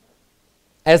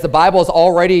 as the Bible has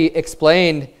already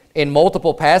explained in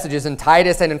multiple passages in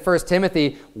Titus and in 1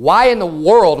 Timothy, why in the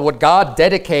world would God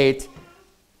dedicate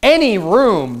any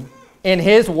room in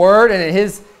His Word and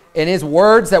in His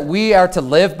words that we are to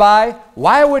live by?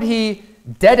 Why would He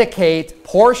dedicate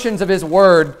portions of His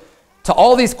Word to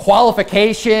all these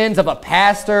qualifications of a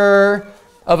pastor,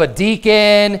 of a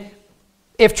deacon,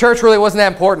 if church really wasn't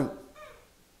that important?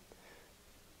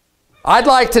 I'd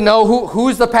like to know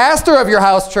who's the pastor of your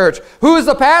house church? Who's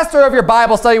the pastor of your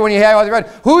Bible study when you have all your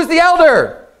friends? Who's the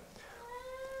elder?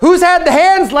 Who's had the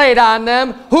hands laid on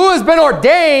them? Who has been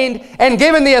ordained and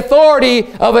given the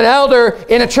authority of an elder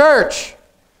in a church?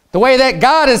 The way that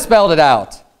God has spelled it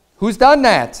out. Who's done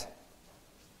that?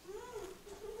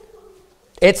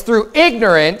 It's through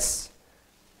ignorance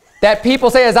that people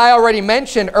say, as I already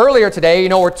mentioned earlier today,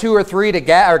 where two or three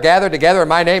are gathered together in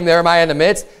my name, there am I in the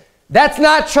midst. That's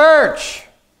not church.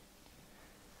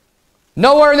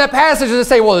 Nowhere in that passage does it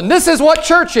say, well, this is what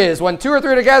church is, when two or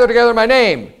three are gathered together in my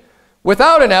name.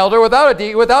 Without an elder, without a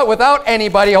deacon, without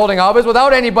anybody holding office,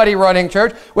 without anybody running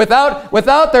church,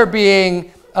 without there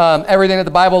being everything that the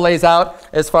Bible lays out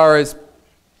as far as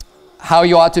how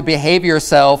you ought to behave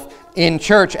yourself in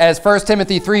church. As 1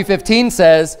 Timothy 3:15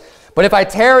 says, but if I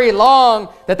tarry long,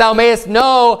 that thou mayest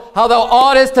know how thou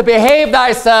oughtest to behave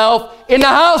thyself in the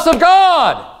house of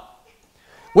God,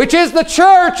 which is the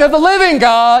church of the living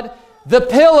God, the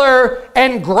pillar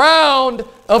and ground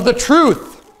of the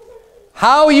truth.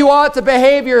 How you ought to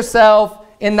behave yourself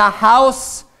in the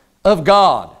house of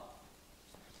God.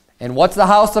 And what's the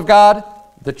house of God?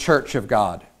 The church of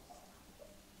God.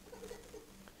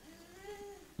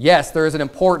 Yes, there is an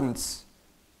importance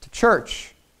to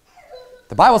church.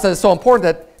 The Bible says it's so important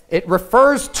that it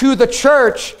refers to the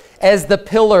church as the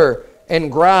pillar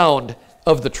and ground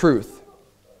of the truth.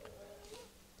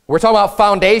 We're talking about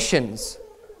foundations.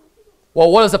 Well,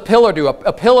 what does a pillar do?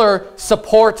 A pillar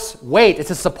supports weight. It's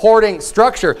a supporting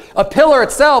structure. A pillar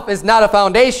itself is not a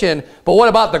foundation, but what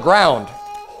about the ground?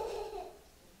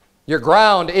 Your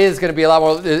ground is going to be a lot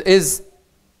more, is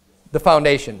the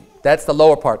foundation. That's the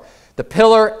lower part. The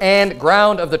pillar and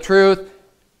ground of the truth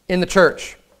in the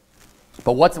church.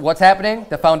 But what's happening?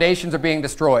 The foundations are being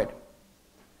destroyed.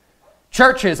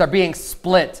 Churches are being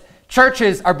split.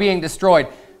 Churches are being destroyed.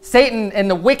 Satan and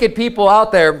the wicked people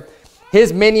out there,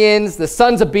 his minions, the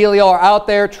sons of Belial, are out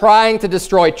there trying to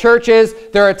destroy churches.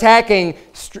 They're attacking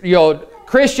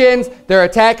Christians. They're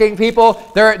attacking people.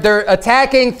 They're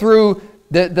attacking through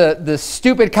the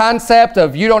stupid concept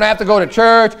of you don't have to go to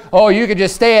church. Oh, you can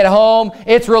just stay at home.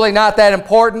 It's really not that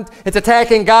important. It's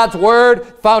attacking God's Word,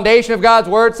 foundation of God's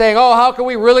Word, saying, oh, how can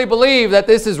we really believe that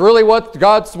this is really what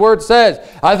God's Word says?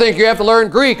 I think you have to learn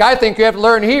Greek. I think you have to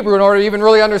learn Hebrew in order to even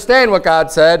really understand what God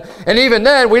said. And even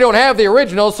then, we don't have the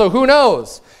original, so who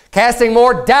knows? Casting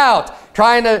more doubt,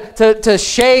 trying to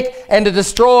shake and to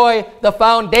destroy the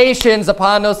foundations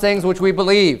upon those things which we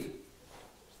believe.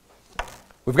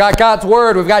 We've got God's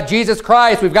Word, we've got Jesus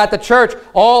Christ, we've got the church,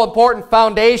 all important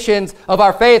foundations of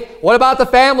our faith. What about the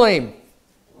family?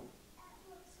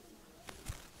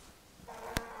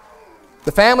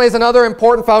 The family is another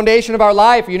important foundation of our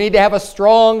life. You need to have a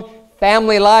strong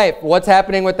family life. What's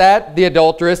happening with that? The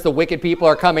adulterous, the wicked people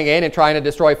are coming in and trying to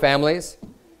destroy families,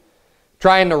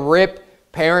 trying to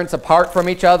rip parents apart from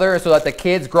each other so that the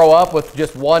kids grow up with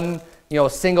just one,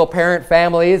 single parent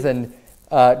families and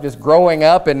just growing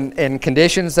up in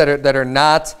conditions that are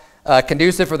not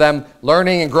conducive for them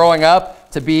learning and growing up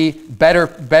to be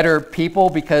better people,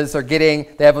 because they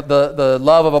have the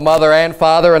love of a mother and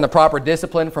father and the proper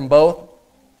discipline from both.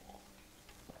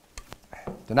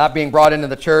 They're not being brought into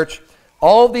the church.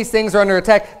 All of these things are under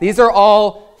attack. These are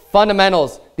all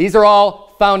fundamentals. These are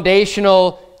all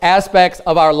foundational aspects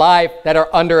of our life that are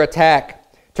under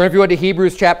attack. Turn, if you would, to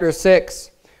Hebrews chapter 6.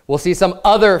 We'll see some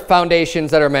other foundations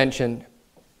that are mentioned.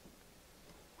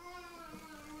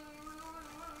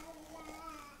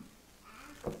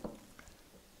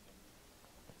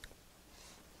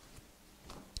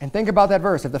 And think about that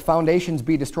verse. If the foundations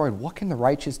be destroyed, what can the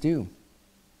righteous do?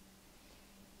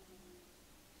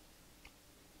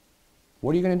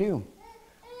 What are you going to do?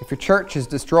 If your church is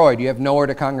destroyed, you have nowhere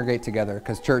to congregate together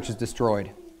because church is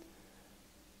destroyed.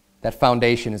 That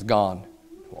foundation is gone.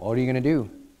 What are you going to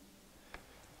do?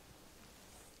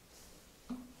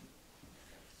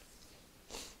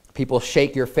 People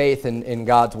shake your faith in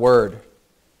God's word.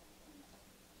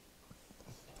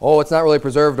 Oh, it's not really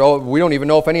preserved. Oh, we don't even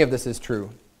know if any of this is true.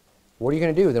 What are you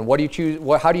going to do? Then what do you choose?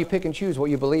 How do you pick and choose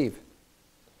what you believe?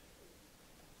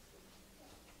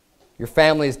 Your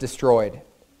family is destroyed.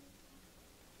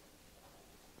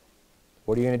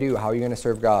 What are you going to do? How are you going to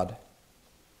serve God?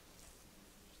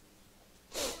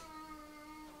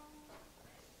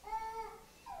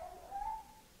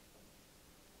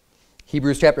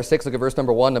 Hebrews chapter 6, look at verse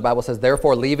number 1. The Bible says,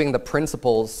 therefore, leaving the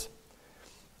principles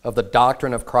of the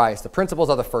doctrine of Christ. The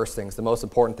principles are the first things, the most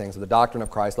important things of the doctrine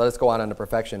of Christ. Let us go on unto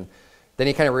perfection. Then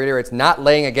he kind of reiterates, not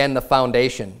laying again the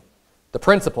foundation, the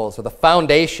principles or the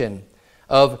foundation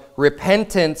of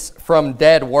repentance from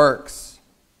dead works.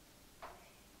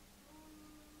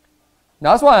 Now,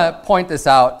 I just want to point this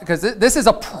out because this is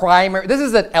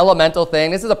an elemental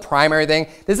thing. This is a primary thing.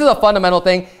 This is a fundamental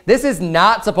thing. This is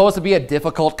not supposed to be a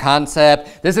difficult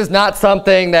concept. This is not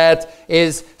something that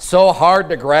is so hard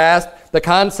to grasp. The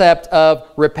concept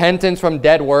of repentance from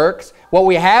dead works. What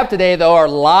we have today, though, are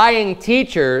lying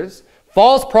teachers,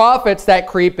 false prophets that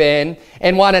creep in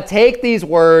and want to take these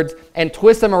words and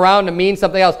twist them around to mean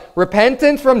something else.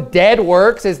 Repentance from dead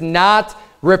works is not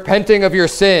repenting of your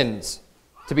sins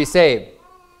to be saved.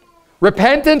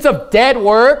 Repentance of dead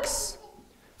works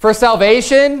for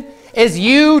salvation is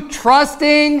you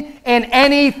trusting in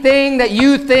anything that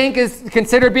you think is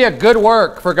considered to be a good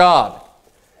work for God.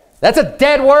 That's a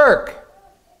dead work.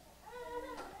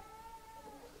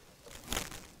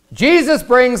 Jesus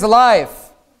brings life.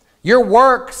 Your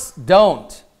works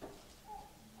don't.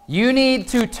 You need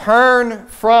to turn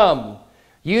from.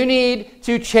 You need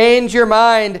to change your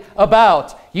mind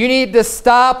about. You need to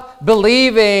stop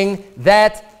believing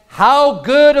that how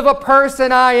good of a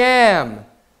person I am,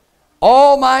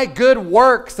 all my good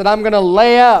works that I'm going to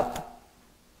lay up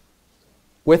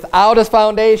without a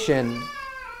foundation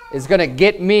is going to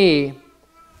get me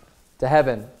to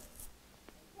heaven.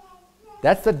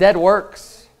 That's the dead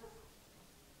works.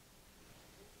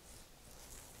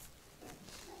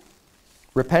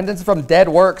 Repentance from dead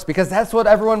works, because that's what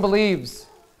everyone believes.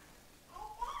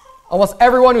 Almost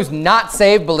everyone who's not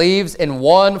saved believes in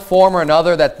one form or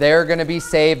another that they're going to be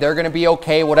saved, they're going to be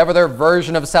okay, whatever their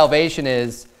version of salvation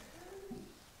is.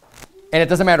 And it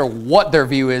doesn't matter what their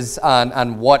view is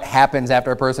on what happens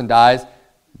after a person dies.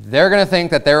 They're going to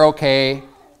think that they're okay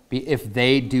if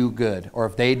they do good or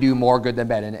if they do more good than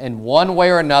bad. And in one way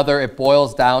or another, it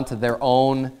boils down to their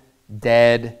own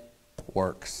dead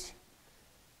works.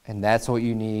 And that's what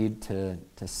you need to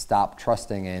stop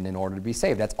trusting in order to be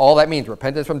saved. That's all that means,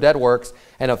 repentance from dead works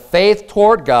and a faith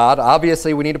toward God.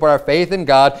 Obviously, we need to put our faith in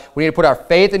God. We need to put our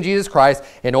faith in Jesus Christ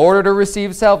in order to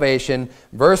receive salvation.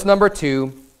 Verse number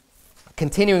 2,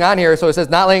 continuing on here, so it says,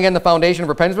 not laying in the foundation of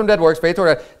repentance from dead works, faith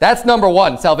toward God. That's number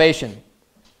 1, salvation.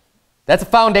 That's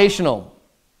foundational.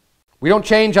 We don't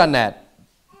change on that.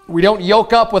 We don't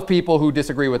yoke up with people who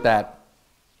disagree with that.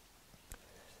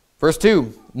 Verse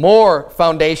 2, more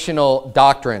foundational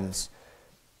doctrines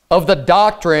of the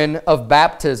doctrine of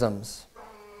baptisms.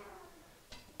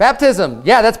 Baptism,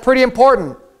 yeah, that's pretty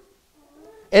important.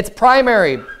 It's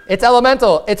primary, it's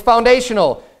elemental, it's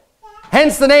foundational.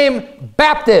 Hence the name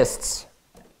Baptists.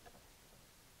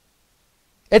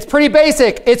 It's pretty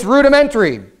basic, it's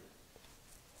rudimentary.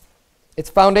 It's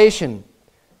foundation.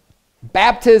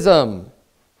 Baptism,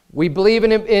 we believe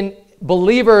in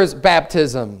believers'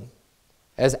 baptism.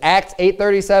 As Acts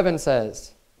 8:37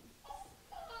 says,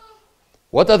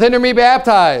 what doth hinder me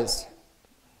baptize?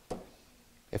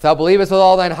 If thou believest with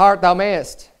all thine heart, thou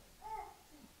mayest.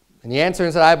 And he answered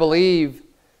and said, I believe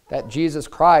that Jesus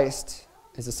Christ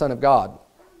is the Son of God.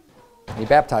 And he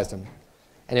baptized him.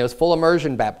 And it was full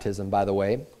immersion baptism, by the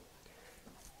way.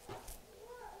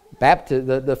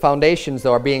 The foundations,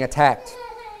 though, are being attacked.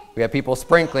 We have people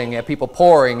sprinkling, you have people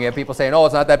pouring, you have people saying, oh,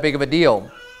 it's not that big of a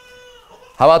deal.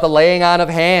 How about the laying on of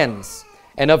hands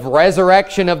and of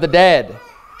resurrection of the dead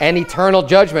and eternal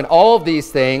judgment? All of these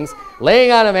things.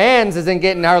 Laying on of hands isn't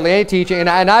getting hardly any teaching. And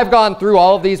I've gone through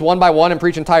all of these one by one and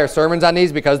preach entire sermons on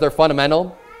these because they're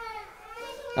fundamental.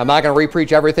 I'm not going to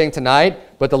re-preach everything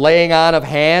tonight, but the laying on of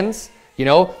hands, you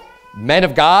know, men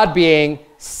of God being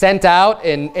sent out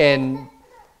and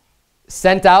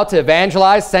sent out to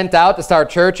evangelize, sent out to start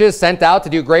churches, sent out to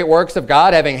do great works of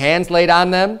God, having hands laid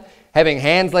on them, having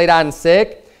hands laid on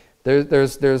sick.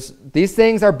 These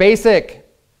things are basic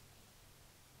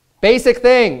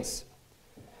things.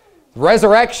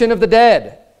 Resurrection of the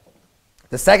dead,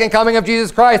 the second coming of Jesus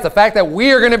Christ, the fact that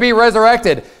we are going to be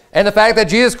resurrected, and the fact that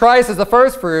Jesus Christ is the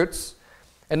first fruits,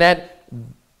 and that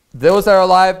those that are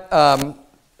alive,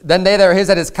 then they that are his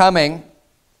at his coming,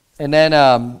 and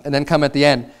then come at the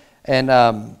end.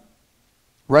 And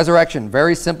resurrection,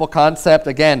 very simple concept,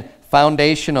 again,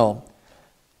 foundational.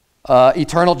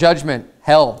 Eternal judgment,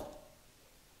 hell.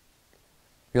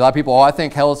 A lot of people, oh, I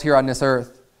think hell is here on this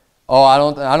earth. Oh, I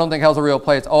don't think hell's a real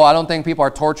place. Oh, I don't think people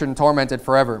are tortured and tormented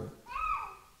forever.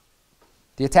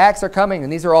 The attacks are coming,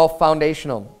 and these are all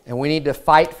foundational. And we need to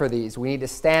fight for these. We need to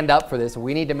stand up for this.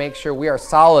 We need to make sure we are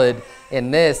solid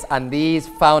in this, on these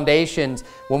foundations.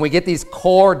 When we get these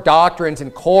core doctrines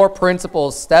and core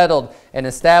principles settled and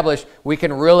established, we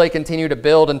can really continue to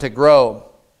build and to grow.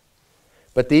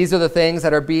 But these are the things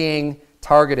that are being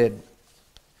targeted.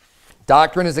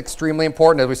 Doctrine is extremely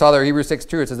important. As we saw there in Hebrews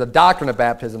 6:2, it says the doctrine of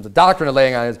baptism, the doctrine of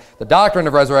laying on hands, the doctrine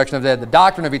of resurrection of the dead, the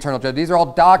doctrine of eternal judgment. These are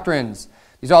all doctrines.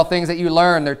 These are all things that you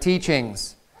learn. They're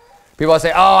teachings. People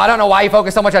say, oh, I don't know why you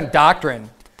focus so much on doctrine.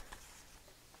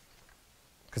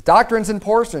 Because doctrine's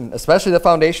important, especially the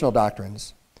foundational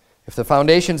doctrines. If the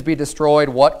foundations be destroyed,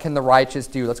 what can the righteous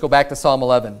do? Let's go back to Psalm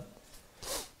 11.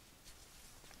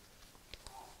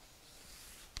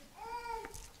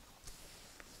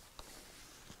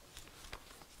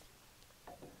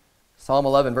 Psalm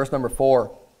 11, verse number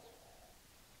 4.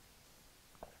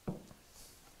 The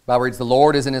Bible reads, the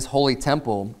Lord is in his holy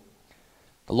temple.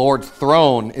 The Lord's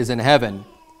throne is in heaven.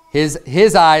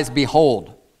 His eyes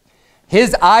behold.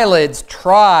 His eyelids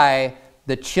try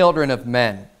the children of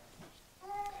men.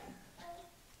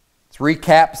 Let's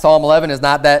recap Psalm 11. It's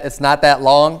not that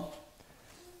long.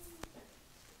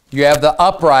 You have the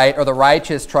upright or the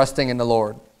righteous trusting in the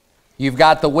Lord. You've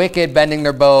got the wicked bending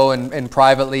their bow and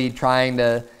privately trying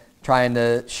to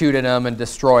shoot at them and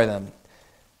destroy them.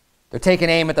 They're taking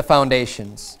aim at the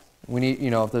foundations. We need,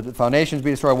 if the foundations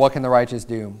be destroyed, what can the righteous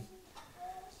do?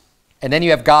 And then you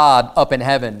have God up in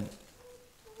heaven,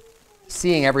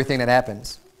 seeing everything that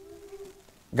happens.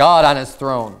 God on his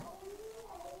throne.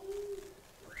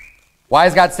 Why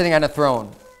is God sitting on a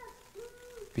throne?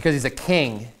 Because he's a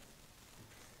king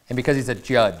and because he's a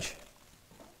judge.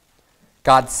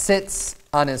 God sits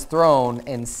on his throne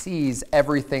and sees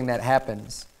everything that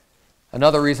happens.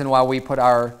 Another reason why we put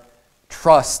our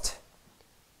trust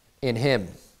in him.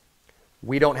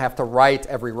 We don't have to right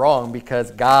every wrong because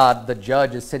God, the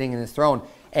judge, is sitting in his throne.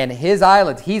 And his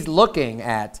eyelids, he's looking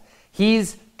at,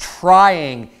 he's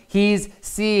trying, he's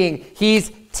seeing, he's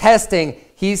testing,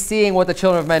 he's seeing what the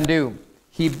children of men do.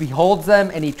 He beholds them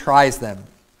and he tries them.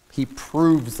 He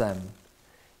proves them.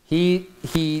 He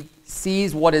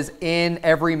sees what is in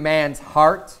every man's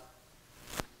heart.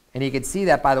 And he could see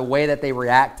that by the way that they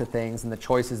react to things and the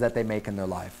choices that they make in their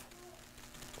life.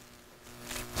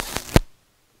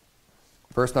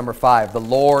 Verse number 5, the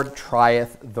Lord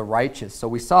trieth the righteous. So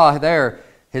we saw there,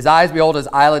 his eyes behold, his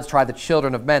eyelids try the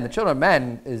children of men. The children of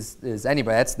men is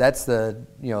anybody. That's the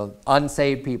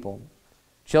unsaved people.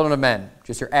 Children of men,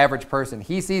 just your average person.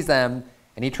 He sees them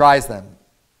and he tries them.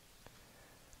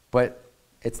 But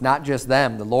it's not just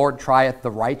them. The Lord trieth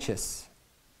the righteous.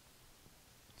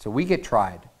 So we get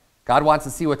tried. God wants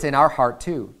to see what's in our heart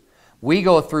too. We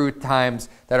go through times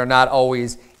that are not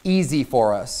always easy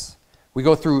for us. We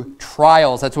go through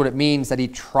trials. That's what it means that he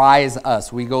tries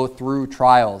us. We go through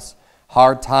trials,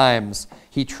 hard times.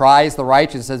 He tries the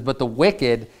righteous, says, but the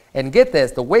wicked, and get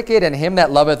this, the wicked and him that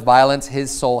loveth violence,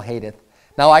 his soul hateth.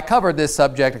 Now, I covered this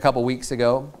subject a couple weeks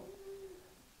ago.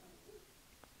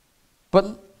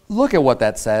 But look at what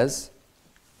that says.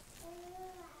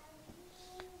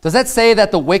 Does that say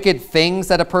that the wicked things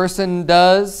that a person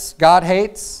does, God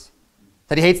hates?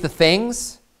 That he hates the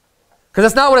things? Because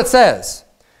that's not what it says.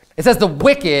 It says the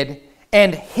wicked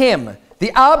and him.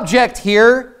 The object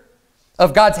here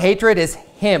of God's hatred is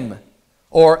him,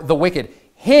 or the wicked.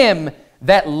 Him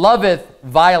that loveth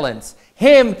violence.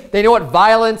 Him, they know what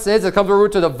violence is. It comes from the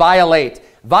root of the violate.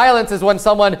 Violence is when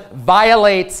someone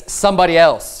violates somebody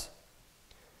else.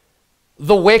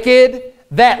 The wicked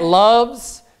that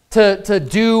loves to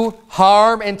do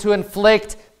harm and to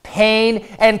inflict pain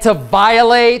and to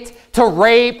violate, to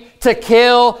rape, to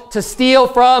kill, to steal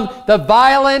from. The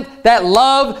violent that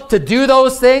love to do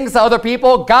those things to other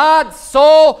people, God's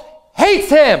soul hates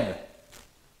him.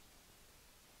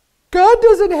 God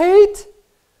doesn't hate.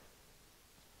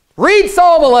 Read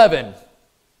Psalm 11.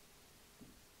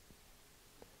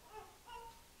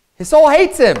 His soul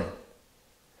hates him.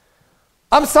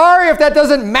 I'm sorry if that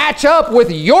doesn't match up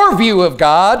with your view of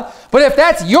God, but if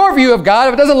that's your view of God,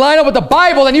 if it doesn't line up with the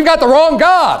Bible, then you've got the wrong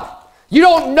God. You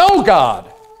don't know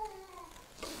God.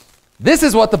 This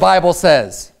is what the Bible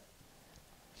says.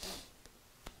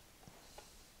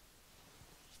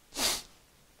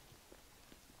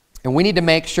 And we need to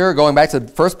make sure, going back to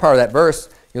the first part of that verse,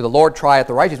 the Lord trieth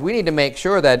the righteous, we need to make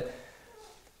sure that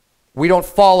we don't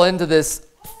fall into this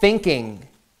thinking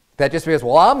that just because,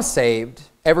 well, I'm saved,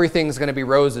 everything's going to be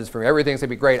roses for me, everything's going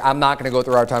to be great, I'm not going to go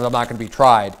through hard times, I'm not going to be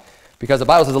tried. Because the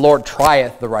Bible says the Lord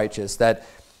trieth the righteous, that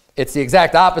it's the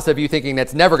exact opposite of you thinking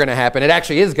that's never going to happen. It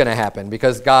actually is going to happen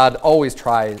because God always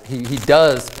tries, he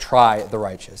does try the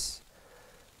righteous.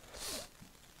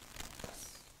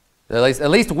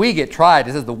 At least we get tried.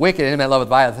 It says the wicked and him that loveth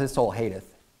violence, his soul hateth.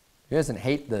 He doesn't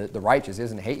hate the righteous. He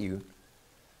doesn't hate you.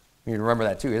 You need to remember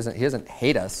that too. He doesn't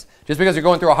hate us. Just because you're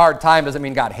going through a hard time doesn't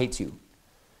mean God hates you.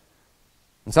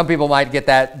 And some people might get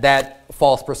that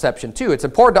false perception too. It's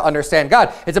important to understand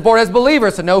God. It's important as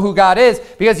believers to know who God is,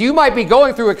 because you might be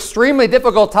going through extremely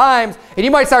difficult times and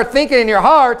you might start thinking in your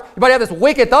heart, you might have this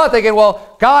wicked thought thinking,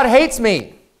 well, God hates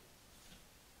me.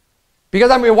 Because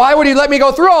I mean, why would he let me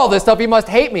go through all this stuff? He must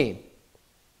hate me.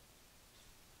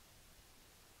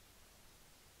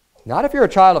 Not if you're a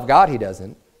child of God, he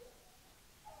doesn't.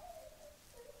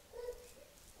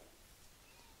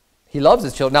 He loves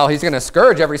his children. Now, he's going to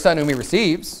scourge every son whom he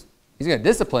receives. He's going to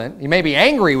discipline. He may be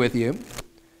angry with you.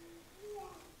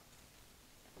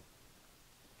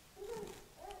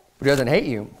 But he doesn't hate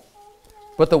you.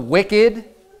 But the wicked,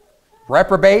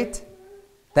 reprobate,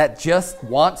 that just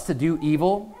wants to do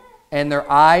evil, and their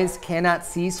eyes cannot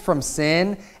cease from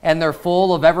sin, and they're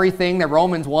full of everything that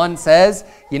Romans 1 says,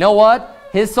 you know what?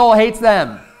 His soul hates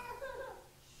them.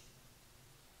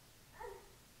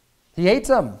 He hates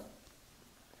them.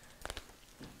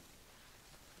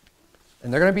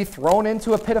 And they're going to be thrown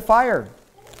into a pit of fire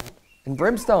and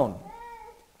brimstone.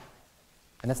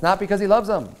 And it's not because he loves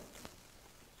them.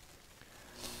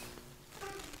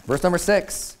 Verse number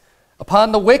 6.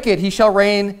 Upon the wicked he shall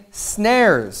rain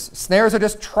snares. Snares are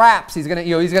just traps. He's going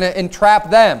to entrap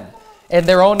them in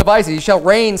their own devices. He shall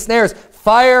rain snares.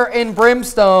 Fire and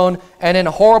brimstone and in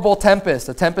horrible tempest.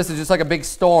 A tempest is just like a big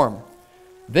storm.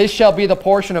 This shall be the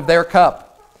portion of their cup.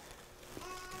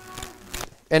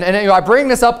 And I bring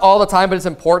this up all the time, but it's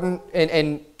important.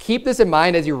 And keep this in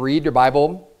mind as you read your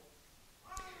Bible.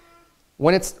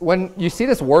 When you see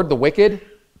this word, the wicked,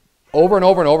 over and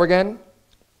over and over again,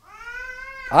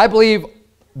 I believe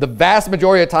the vast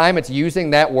majority of the time it's using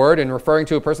that word and referring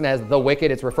to a person as the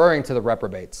wicked. It's referring to the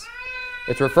reprobates.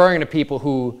 It's referring to people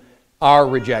who are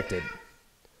rejected.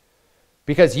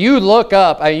 Because you look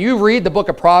up, you read the book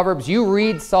of Proverbs, you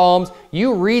read Psalms,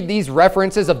 you read these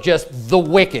references of just the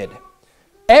wicked.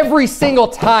 Every single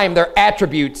time their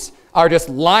attributes are just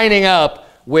lining up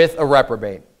with a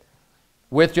reprobate,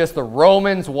 with just the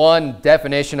Romans 1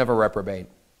 definition of a reprobate.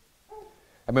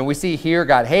 I mean, we see here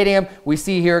God hating him. We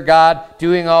see here God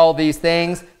doing all these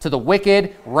things to the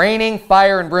wicked, raining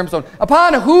fire and brimstone.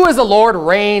 Upon who has the Lord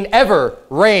ever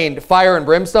rained fire and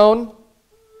brimstone?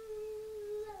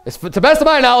 To the best of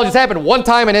my knowledge, it's happened one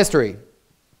time in history.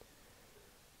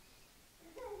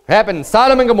 It happened in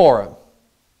Sodom and Gomorrah.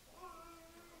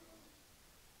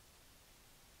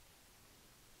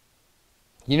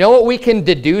 You know what we can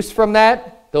deduce from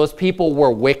that? Those people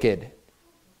were wicked.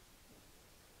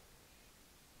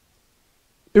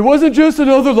 It wasn't just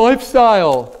another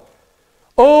lifestyle.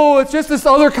 Oh, it's just this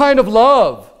other kind of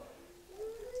love.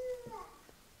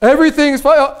 Everything's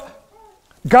fine.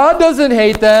 God doesn't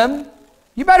hate them.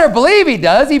 You better believe he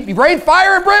does. He rained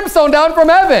fire and brimstone down from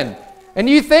heaven. And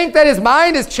you think that his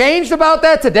mind has changed about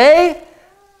that today?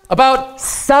 About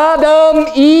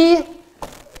Sodom-y?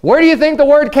 Where do you think the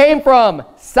word came from?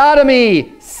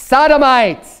 Sodomy,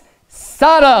 Sodomites,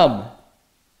 Sodom.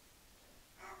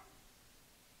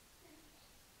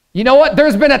 You know what?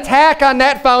 There's been attack on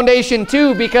that foundation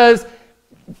too, because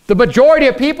The majority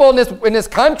of people in this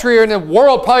country or in the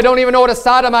world probably don't even know what a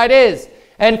sodomite is.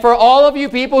 And for all of you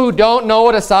people who don't know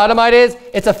what a sodomite is,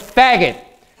 it's a faggot.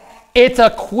 It's a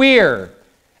queer.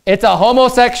 It's a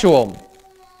homosexual.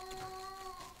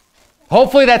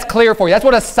 Hopefully that's clear for you. That's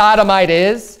what a sodomite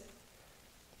is.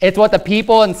 It's what the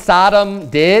people in Sodom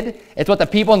did. It's what the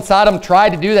people in Sodom tried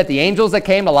to do, that the angels that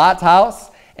came to Lot's house.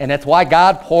 And that's why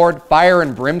God poured fire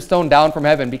and brimstone down from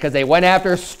heaven, because they went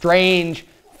after strange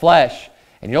flesh.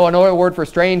 And you know what another word for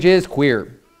strange is?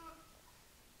 Queer.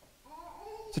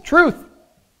 It's the truth.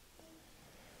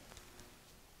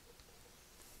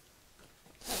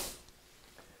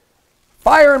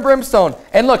 Fire and brimstone.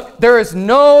 And look, there is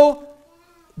no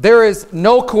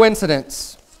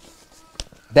coincidence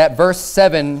that verse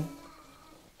 7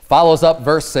 follows up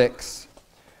verse 6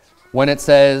 when it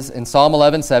says in Psalm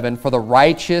 11:7, "For the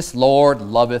righteous Lord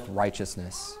loveth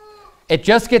righteousness." It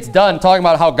just gets done talking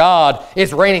about how God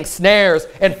is raining snares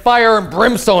and fire and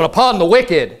brimstone upon the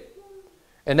wicked.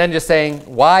 And then just saying,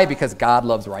 why? Because God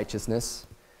loves righteousness.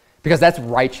 Because that's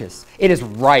righteous. It is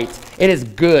right. It is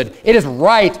good. It is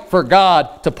right for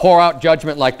God to pour out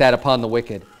judgment like that upon the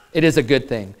wicked. It is a good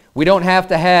thing. We don't have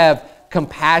to have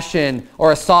compassion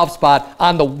or a soft spot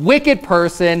on the wicked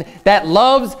person that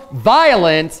loves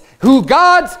violence, who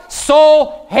God's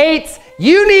soul hates.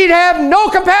 You need to have no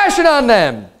compassion on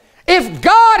them. If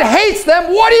God hates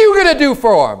them, what are you going to do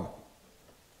for them?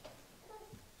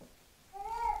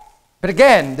 But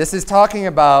again, this is talking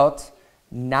about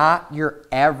not your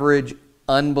average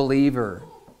unbeliever.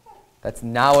 That's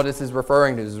not what this is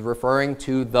referring to. This is referring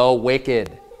to the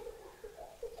wicked.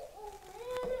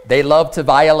 They love to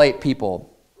violate people.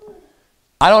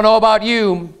 I don't know about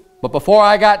you, but before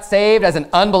I got saved as an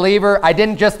unbeliever, I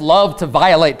didn't just love to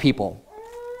violate people.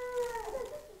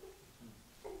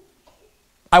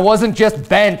 I wasn't just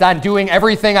bent on doing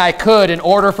everything I could in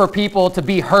order for people to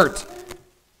be hurt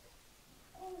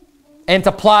and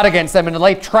to plot against them and to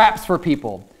lay traps for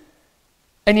people.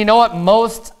 And you know what?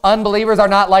 Most unbelievers are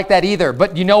not like that either.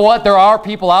 But you know what? There are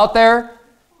people out there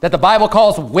that the Bible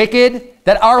calls wicked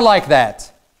that are like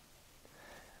that.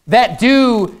 That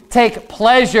do take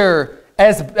pleasure,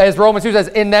 as Romans 2 says,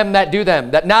 in them that do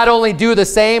them. That not only do the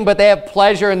same, but they have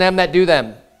pleasure in them that do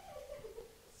them.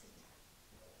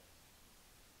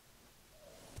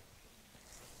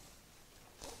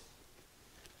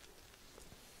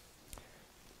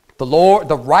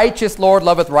 The righteous Lord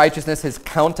loveth righteousness, his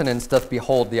countenance doth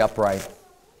behold the upright.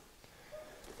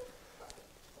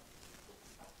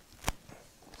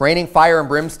 Raining fire and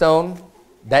brimstone,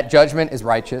 that judgment is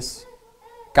righteous.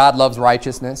 God loves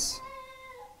righteousness.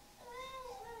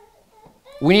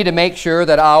 We need to make sure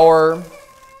that our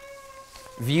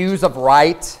views of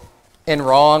right and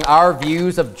wrong, our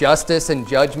views of justice and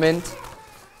judgment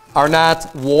are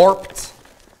not warped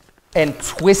and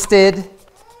twisted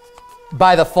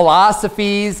by the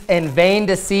philosophies and vain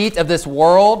deceit of this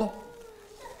world,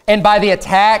 and by the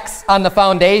attacks on the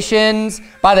foundations,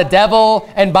 by the devil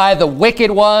and by the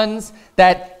wicked ones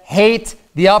that hate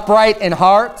the upright in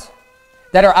heart,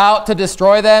 that are out to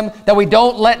destroy them, that we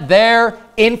don't let their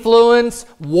influence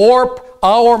warp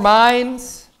our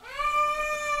minds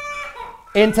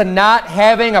into not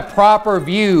having a proper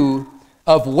view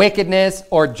of wickedness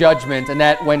or judgment, and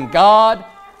that when God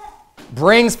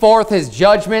brings forth his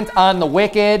judgment on the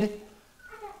wicked,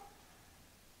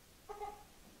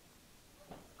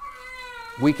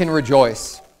 we can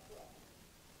rejoice.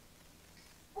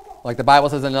 Like the Bible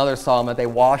says in another psalm, that they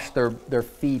wash their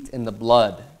feet in the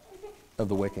blood of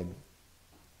the wicked.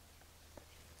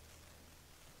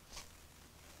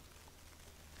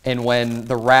 And when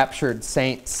the raptured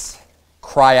saints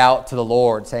cry out to the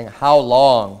Lord, saying, how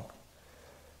long,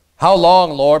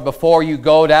 Lord, before you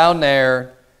go down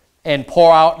there and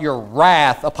pour out your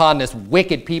wrath upon this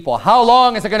wicked people? How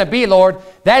long is it going to be, Lord?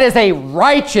 That is a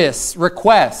righteous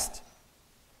request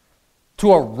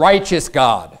to a righteous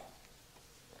God.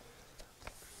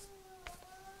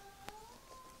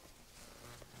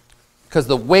 Because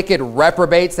the wicked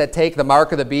reprobates that take the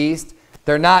mark of the beast,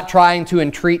 they're not trying to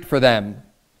entreat for them.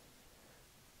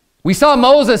 We saw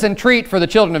Moses entreat for the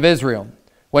children of Israel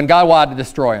when God wanted to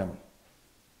destroy them.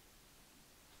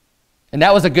 And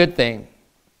that was a good thing.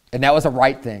 And that was a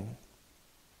right thing.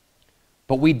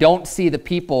 But we don't see the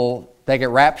people that get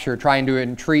raptured trying to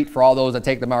entreat for all those that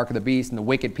take the mark of the beast, and the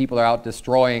wicked people are out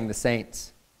destroying the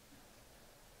saints.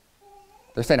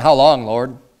 They're saying, how long,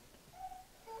 Lord?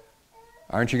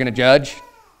 Aren't you going to judge?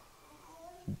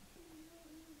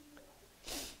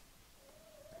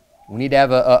 We need to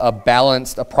have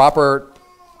a proper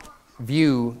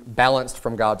view balanced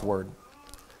from God's word.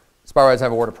 As far as I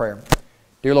have a word of prayer.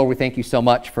 Dear Lord, we thank you so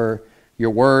much for your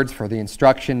words, for the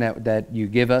instruction that you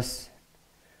give us.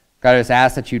 God, I just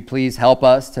ask that you'd please help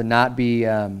us to not be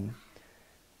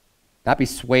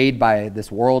swayed by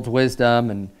this world's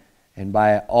wisdom and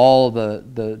by all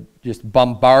the just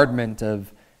bombardment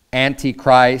of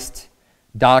antichrist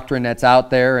doctrine that's out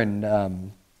there,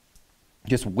 and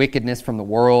just wickedness from the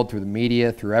world, through the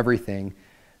media, through everything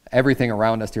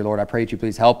around us, dear Lord. I pray that you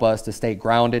please help us to stay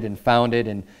grounded and founded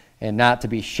and not to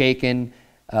be shaken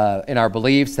in our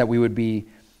beliefs, that we would be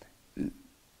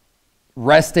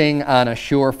resting on a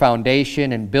sure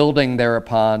foundation and building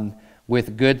thereupon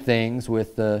with good things,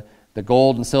 with the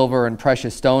gold and silver and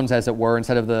precious stones, as it were,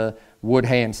 instead of the wood,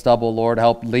 hay, and stubble. Lord,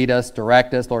 help lead us,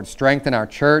 direct us. Lord, strengthen our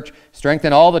church.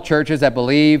 Strengthen all the churches that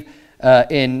believe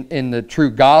in the true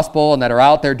gospel and that are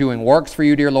out there doing works for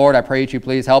you, dear Lord. I pray that you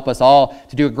please help us all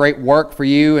to do a great work for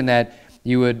you, and that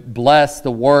you would bless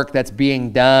the work that's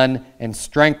being done and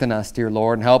strengthen us, dear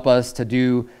Lord, and help us to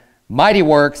do mighty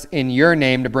works in your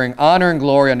name to bring honor and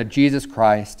glory unto Jesus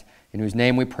Christ, in whose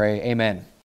name we pray. Amen.